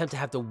I'm going to attempt to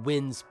have the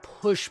winds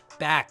push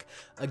back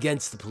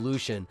against the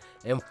pollution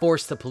and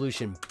force the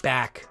pollution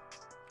back.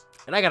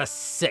 And I got a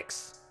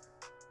 6.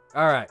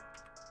 All right.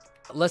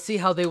 Let's see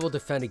how they will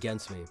defend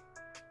against me.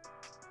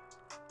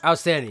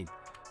 Outstanding.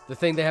 The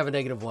thing they have a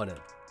 -1 in.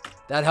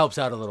 That helps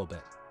out a little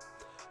bit.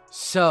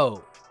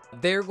 So,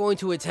 they're going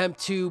to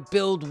attempt to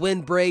build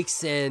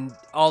windbreaks and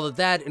all of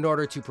that in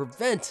order to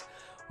prevent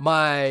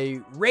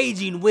my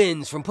raging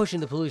winds from pushing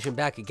the pollution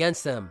back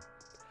against them.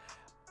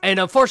 And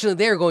unfortunately,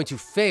 they're going to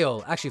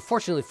fail. Actually,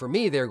 fortunately for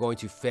me, they're going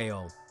to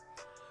fail.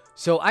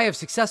 So I have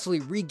successfully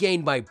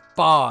regained my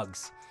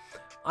bogs.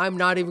 I'm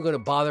not even going to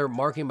bother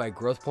marking my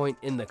growth point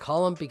in the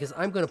column because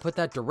I'm going to put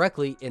that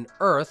directly in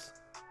Earth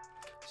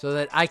so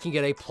that I can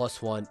get a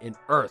 +1 in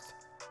Earth.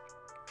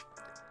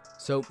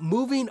 So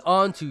moving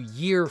on to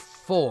year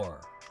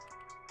 4.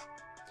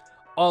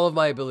 All of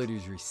my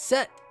abilities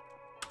reset.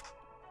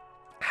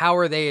 How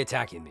are they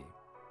attacking me?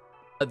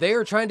 They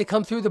are trying to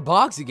come through the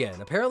bogs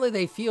again. Apparently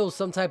they feel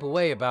some type of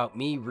way about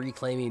me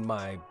reclaiming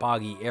my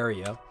boggy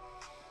area.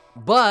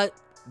 But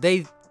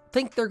they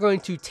think they're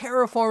going to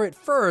terraform it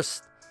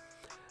first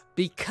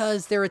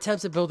because their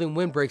attempts at building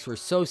windbreaks were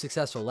so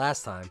successful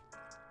last time.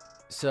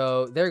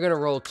 So they're going to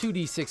roll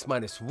 2d6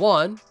 minus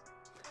 1.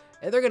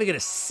 And they're going to get a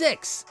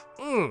 6.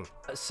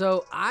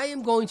 So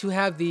I'm going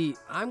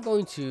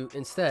to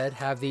instead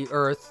have the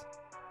Earth.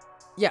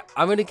 Yeah,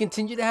 I'm going to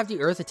continue to have the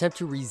Earth attempt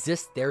to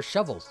resist their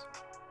shovels.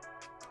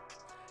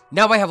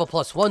 Now I have a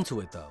 +1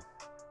 to it, though.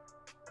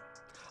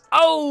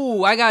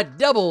 Oh, I got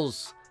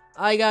doubles.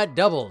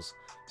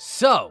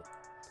 So,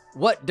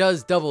 what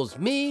does doubles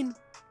mean?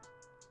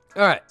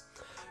 All right.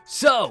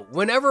 So,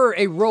 whenever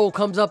a roll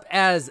comes up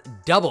as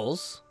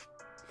doubles,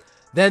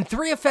 then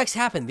 3 effects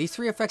happen. These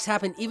 3 effects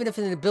happen even if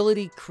an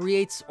ability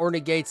creates or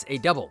negates a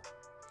double.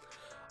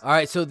 All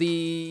right, so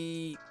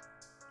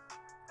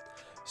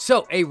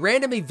a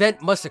random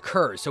event must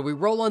occur. So we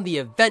roll on the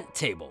event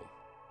table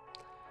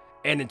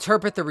and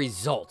interpret the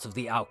results of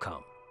the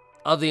outcome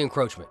of the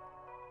encroachment.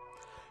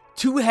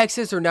 2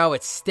 hexes are now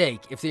at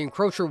stake. If the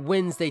encroacher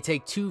wins, they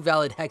take 2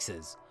 valid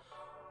hexes.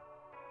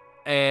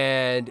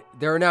 And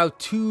there are now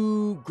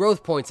 2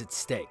 growth points at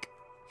stake.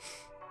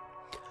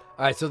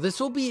 All right, so this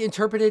will be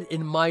interpreted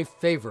in my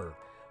favor,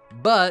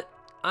 but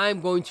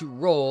I'm going to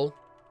roll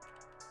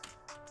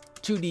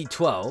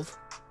 2d12.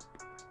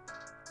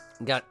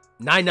 Got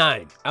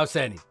 9.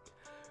 Outstanding.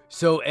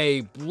 So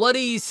a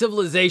bloody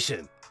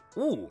civilization.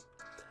 Ooh.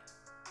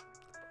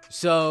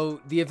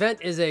 So the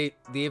event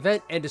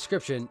and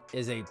description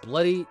is a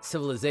bloody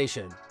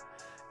civilization.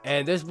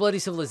 And this bloody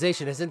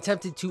civilization has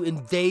attempted to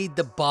invade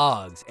the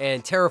bogs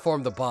and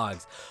terraform the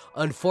bogs.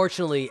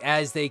 Unfortunately,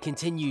 as they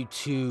continue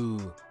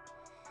to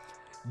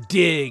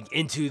dig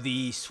into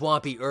the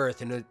swampy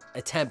earth in an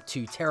attempt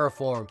to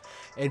terraform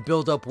and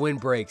build up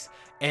windbreaks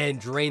and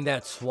drain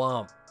that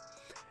swamp,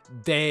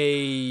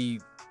 they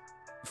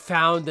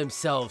found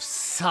themselves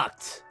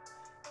sucked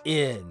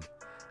in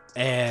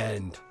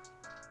and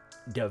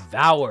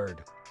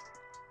devoured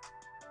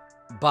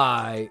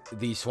by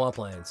the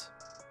swamplands.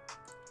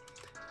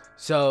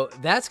 So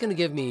that's going to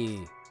give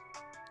me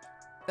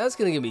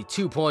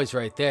 2 points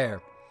right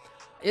there.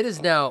 It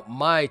is now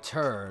my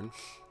turn,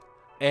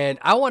 and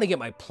I want to get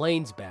my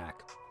planes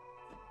back.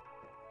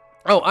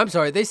 Oh, I'm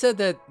sorry. They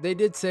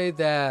did say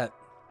that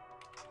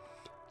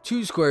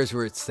 2 squares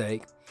were at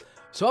stake.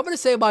 So I'm going to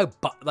say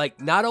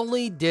not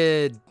only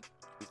did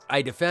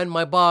I defend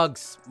my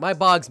bogs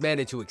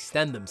managed to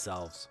extend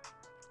themselves.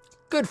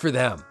 Good for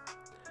them.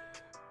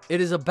 It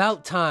is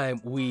about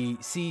time we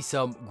see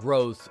some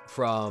growth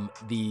from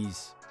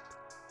these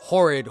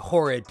horrid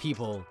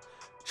people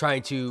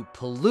trying to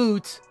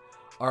pollute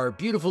our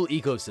beautiful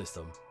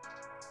ecosystem.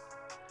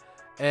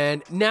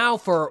 And now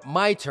for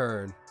my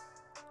turn,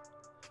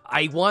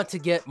 I want to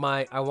get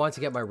my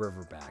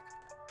river back.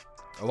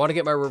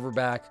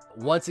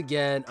 Once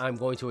again, I'm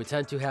going to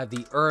attempt to have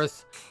the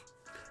Earth.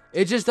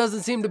 It just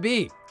doesn't seem to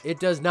be. It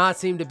does not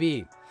seem to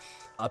be.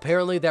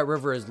 Apparently, that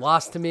river is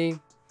lost to me.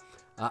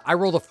 I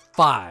rolled a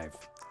 5.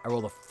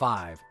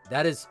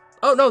 That is...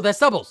 Oh, no, that's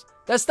doubles.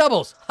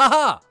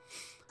 Haha.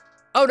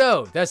 Oh,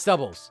 no, that's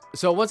doubles.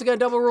 So, once again,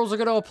 double rules are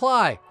going to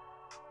apply.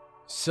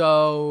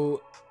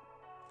 So,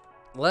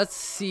 let's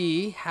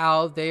see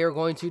how they are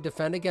going to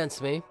defend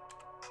against me.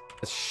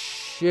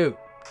 Shoot.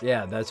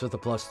 Yeah, that's with a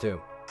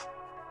 +2.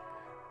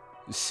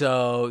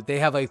 So,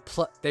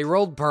 they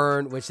rolled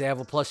burn, which they have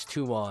a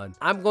 +2 on.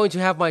 I'm going to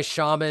have my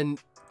shaman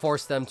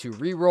force them to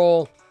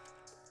reroll,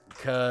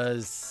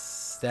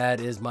 because that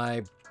is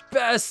my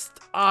best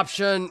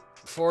option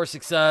for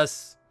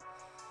success.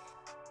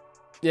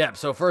 Yeah,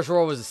 so first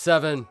roll was a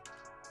 7.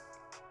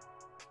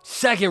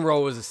 Second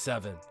roll was a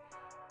 7.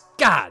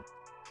 God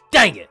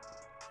dang it.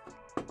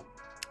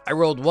 I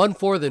rolled 1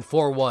 4, then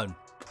 4 1.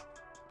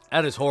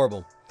 That is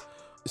horrible.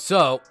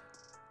 So,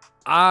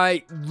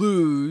 I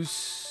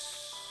lose.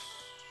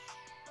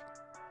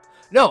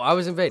 No, I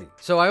was invading.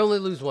 So I only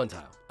lose 1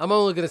 tile. I'm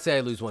only going to say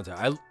I lose 1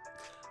 tile.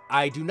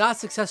 I do not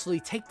successfully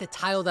take the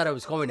tile that I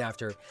was going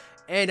after,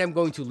 and I'm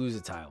going to lose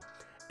a tile.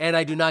 And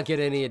I do not get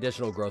any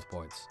additional growth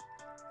points.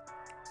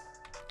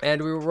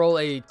 And we will roll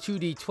a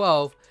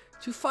 2d12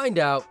 to find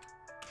out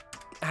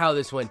how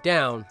this went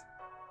down.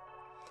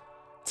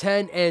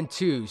 10 and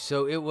 2,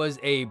 so it was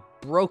a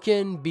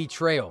broken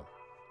betrayal.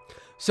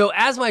 So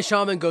as my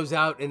shaman goes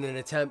out in an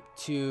attempt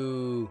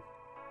to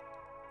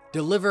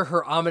deliver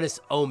her ominous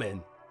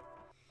omen,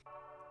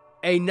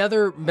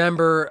 another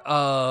member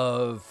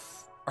of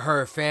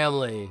her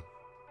family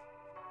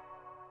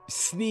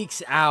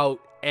sneaks out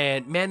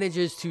and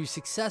manages to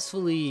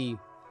successfully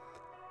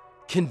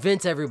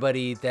convince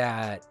everybody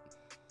that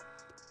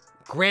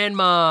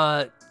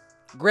Grandma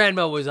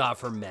was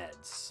off her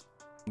meds.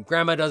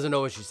 Grandma doesn't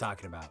know what she's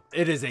talking about.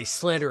 It is a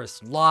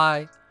slanderous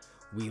lie.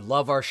 We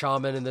love our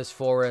shaman in this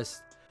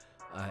forest.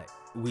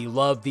 We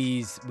love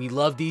these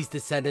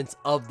descendants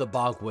of the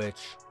Bog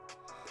Witch.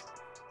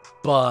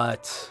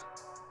 But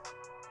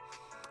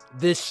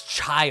this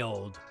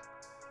child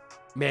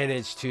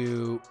managed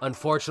to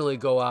unfortunately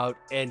go out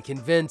and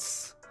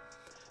convince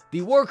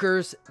the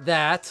workers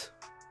that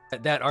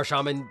our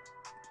shaman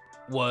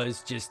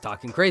was just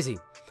talking crazy.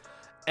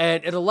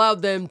 And it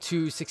allowed them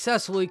to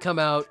successfully come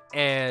out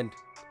and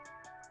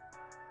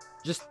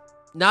just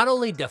not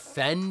only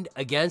defend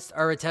against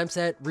our attempts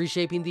at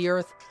reshaping the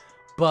earth,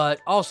 but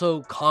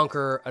also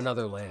conquer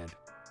another land.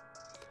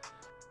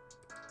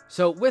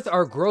 So with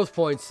our growth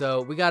points,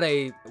 though, we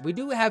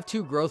do have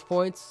 2 growth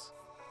points.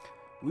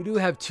 With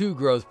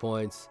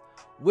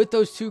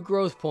those 2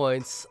 growth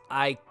points,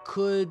 I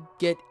could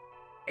get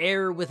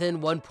air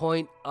within 1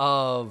 point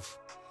of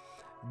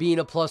being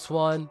a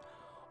 +1,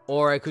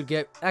 or I could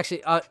get,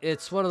 actually,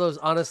 it's one of those,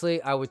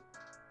 honestly, I would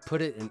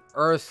put it in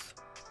earth,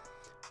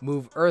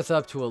 move earth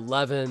up to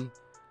 11.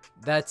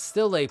 That's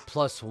still a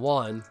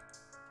 +1,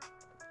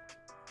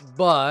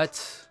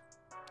 but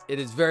it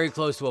is very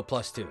close to a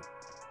 +2.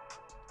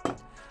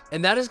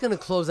 And that is going to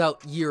close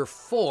out year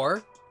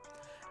 4,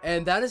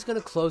 and that is going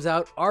to close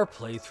out our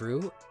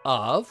playthrough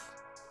of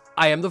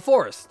I Am the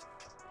Forest.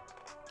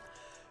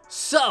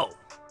 So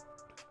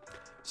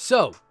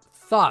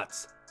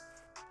thoughts.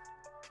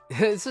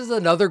 This is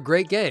another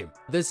great game.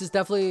 This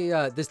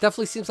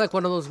definitely seems like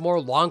one of those more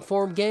long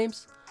form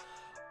games.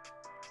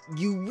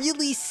 You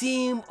really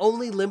seem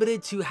only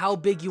limited to how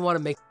big you want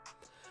to make.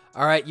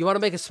 All right, you want to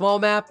make a small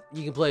map,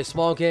 you can play a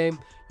small game.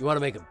 You want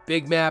to make a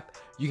big map,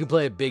 you can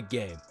play a big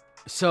game.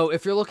 So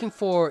if you're looking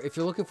for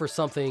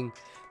something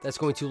that's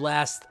going to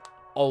last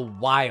a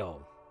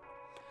while,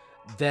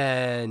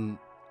 then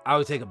I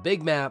would take a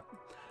big map.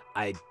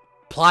 I'd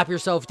plop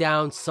yourself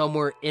down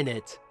somewhere in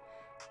it,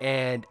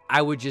 and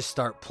I would just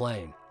start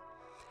playing.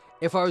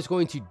 If I was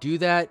going to do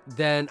that,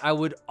 then I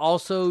would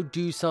also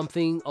do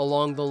something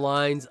along the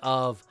lines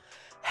of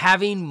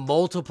having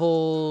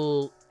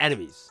multiple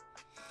enemies.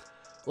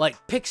 Like,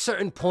 pick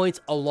certain points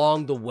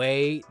along the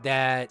way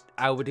that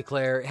I would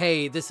declare,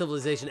 hey, this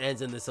civilization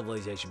ends and this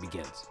civilization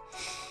begins.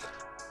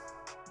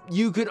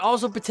 You could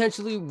also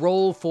potentially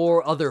roll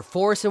for other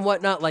forests and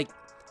whatnot. Like,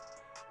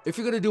 if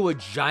you're going to do a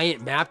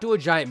giant map,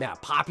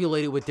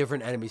 populate it with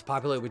different enemies,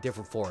 populate it with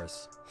different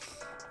forests.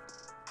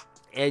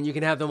 And you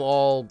can have them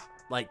all,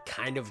 like,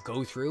 kind of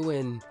go through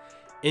and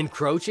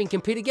encroach and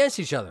compete against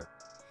each other.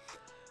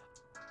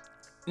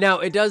 Now,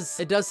 it does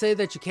say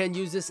that you can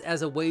use this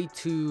as a way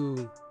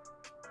to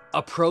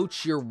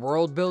approach your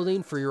world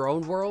building for your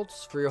own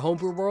worlds, for your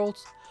homebrew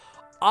worlds.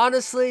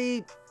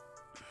 Honestly,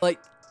 like,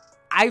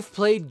 I've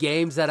played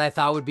games that I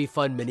thought would be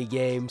fun mini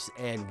games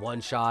and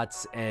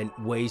one-shots and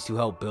ways to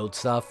help build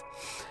stuff.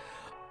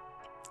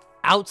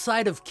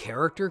 Outside of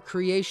character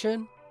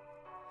creation,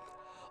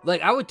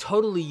 like, I would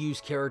totally use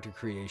character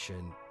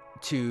creation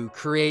to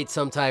create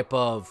some type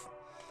of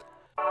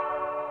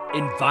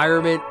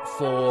environment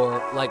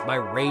for, like, my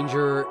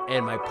ranger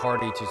and my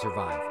party to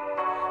survive.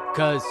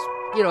 Because,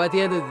 you know, at the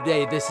end of the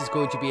day, this is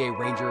going to be a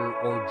ranger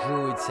or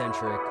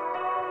druid-centric,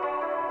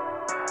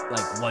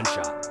 like,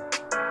 one-shot.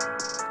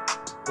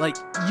 Like,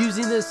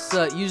 using this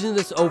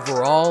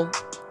overall,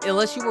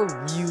 unless you were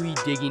really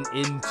digging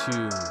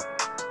into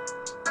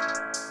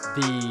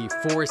the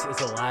forest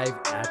is alive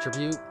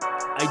attribute,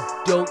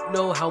 I don't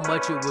know how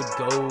much it would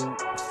go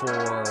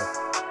for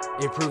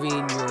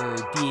improving your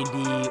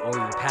D&D or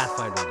your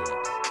Pathfinder games.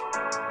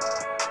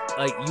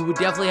 Like, you would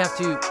definitely have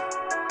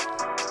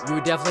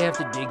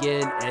to dig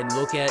in and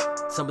look at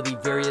some of the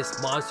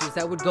various monsters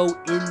that would go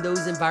in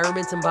those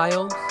environments and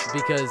biomes,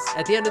 because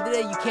at the end of the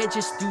day, you can't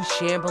just do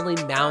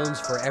Shambling Mounds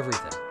for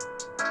everything.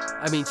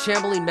 I mean,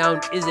 Shambling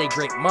Mound is a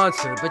great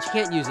monster, but you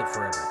can't use it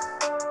for everything.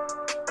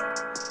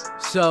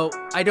 So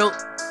I don't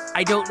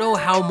I don't know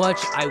how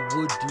much I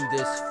would do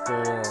this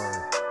for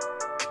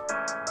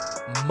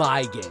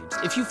my games.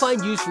 If you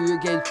find use for your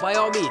games, by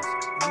all means,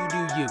 you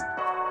do you.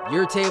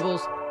 Your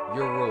tables,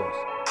 your rules.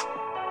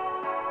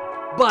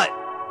 But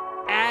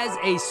as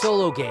a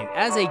solo game,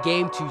 as a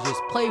game to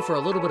just play for a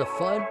little bit of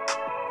fun,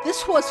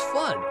 this was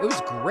fun. It was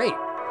great.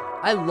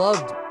 I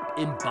loved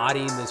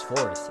embodying this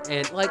forest.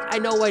 And I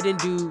know I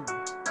didn't do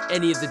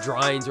any of the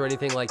drawings or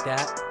anything like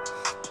that.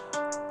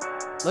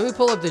 Let me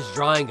pull up this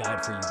drawing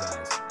guide for you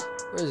guys.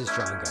 Where's this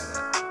drawing guide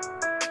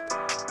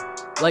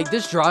at?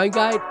 This drawing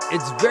guide,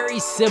 it's very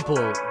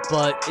simple,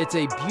 but it's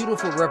a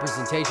beautiful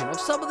representation of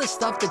some of the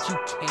stuff that you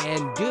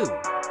can do.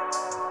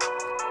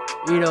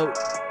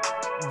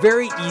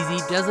 Very easy,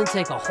 doesn't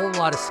take a whole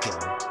lot of skill.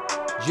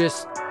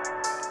 Just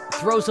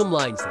throw some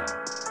lines down.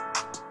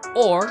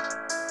 Or,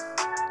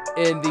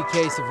 in the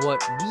case of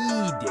what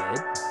we did,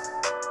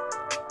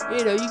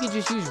 you can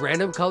just use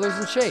random colors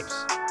and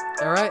shapes.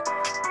 Alright?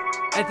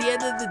 At the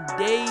end of the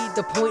day,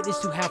 the point is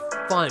to have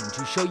fun,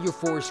 to show your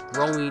forest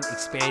growing,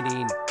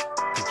 expanding,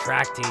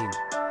 contracting,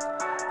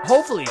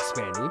 hopefully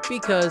expanding,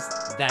 because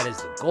that is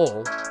the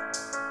goal.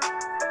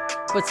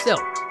 But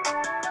still,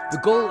 the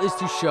goal is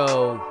to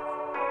show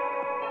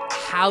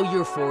how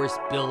your forest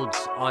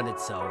builds on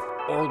itself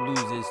or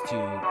loses to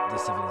the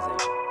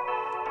civilization.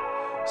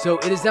 So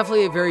it is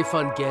definitely a very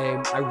fun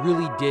game. I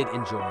really did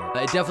enjoy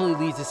it. It definitely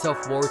leads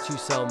itself more to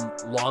some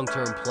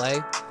long-term play.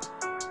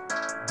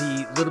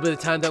 The little bit of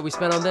time that we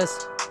spent on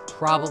this,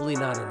 probably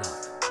not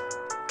enough.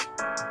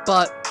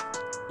 But,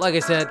 like I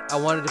said, I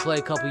wanted to play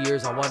a couple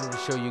years. I wanted to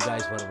show you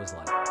guys what it was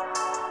like.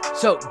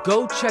 So,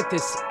 go check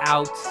this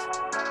out.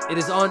 It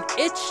is on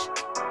itch,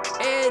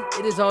 and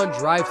it is on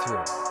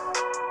DriveThru.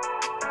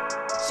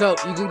 So,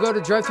 you can go to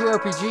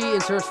DriveThruRPG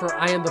and search for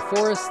I Am the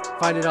Forest,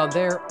 find it on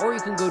there, or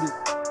you can go to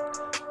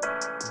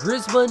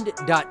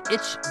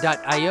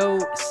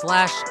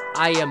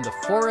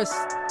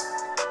grismund.itch.io/IamTheForest.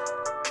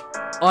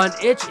 On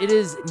itch, it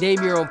is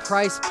name your own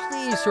price.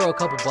 Please throw a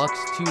couple bucks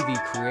to the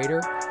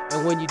creator.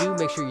 And when you do,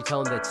 make sure you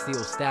tell them that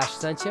Steel Stash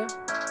sent you.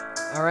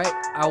 Alright,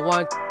 I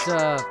want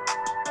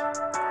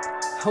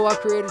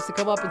creators to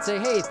come up and say,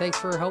 hey, thanks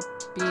for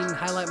helping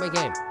highlight my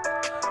game.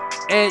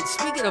 And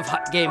speaking of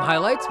game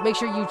highlights, make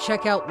sure you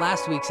check out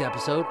last week's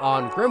episode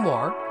on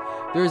Grimoire.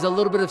 There's a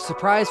little bit of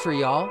surprise for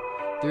y'all.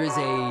 There is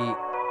a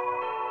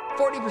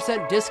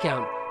 40%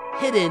 discount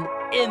hidden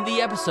in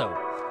the episode.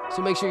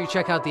 So make sure you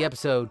check out the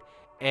episode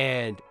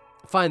and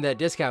find that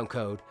discount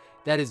code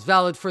that is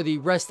valid for the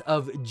rest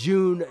of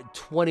June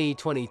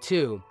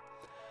 2022.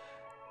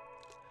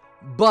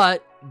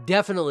 But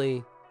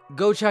definitely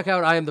go check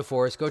out I Am the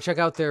Forest. Go check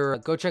out their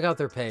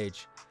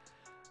page.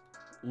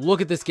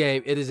 Look at this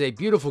game. It is a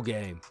beautiful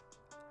game.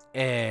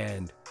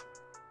 And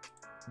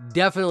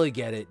definitely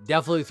get it.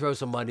 Definitely throw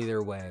some money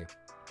their way.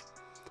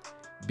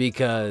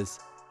 Because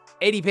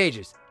 80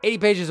 pages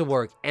of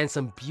work and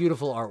some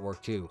beautiful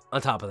artwork too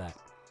on top of that.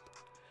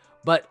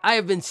 But I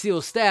have been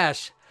Steel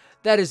Stash.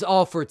 That is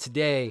all for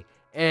today.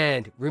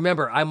 And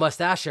remember, I must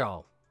ask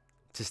y'all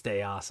to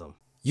stay awesome.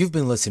 You've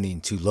been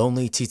listening to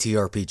Lonely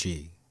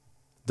TTRPG,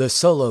 the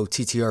solo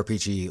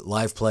TTRPG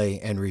live play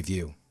and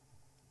review.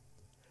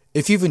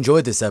 If you've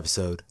enjoyed this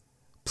episode,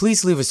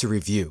 please leave us a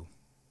review.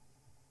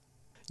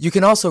 You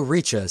can also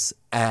reach us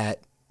at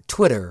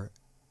Twitter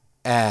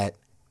at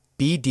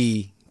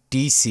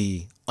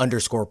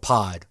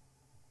BDDC_pod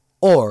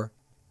or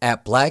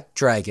at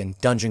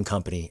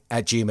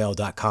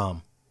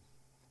blackdragondungeoncompany@gmail.com.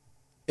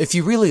 If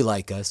you really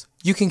like us,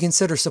 you can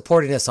consider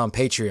supporting us on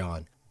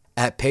Patreon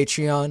at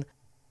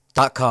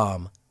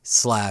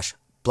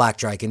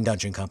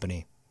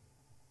patreon.com/blackdragondungeoncompany.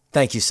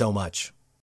 Thank you so much.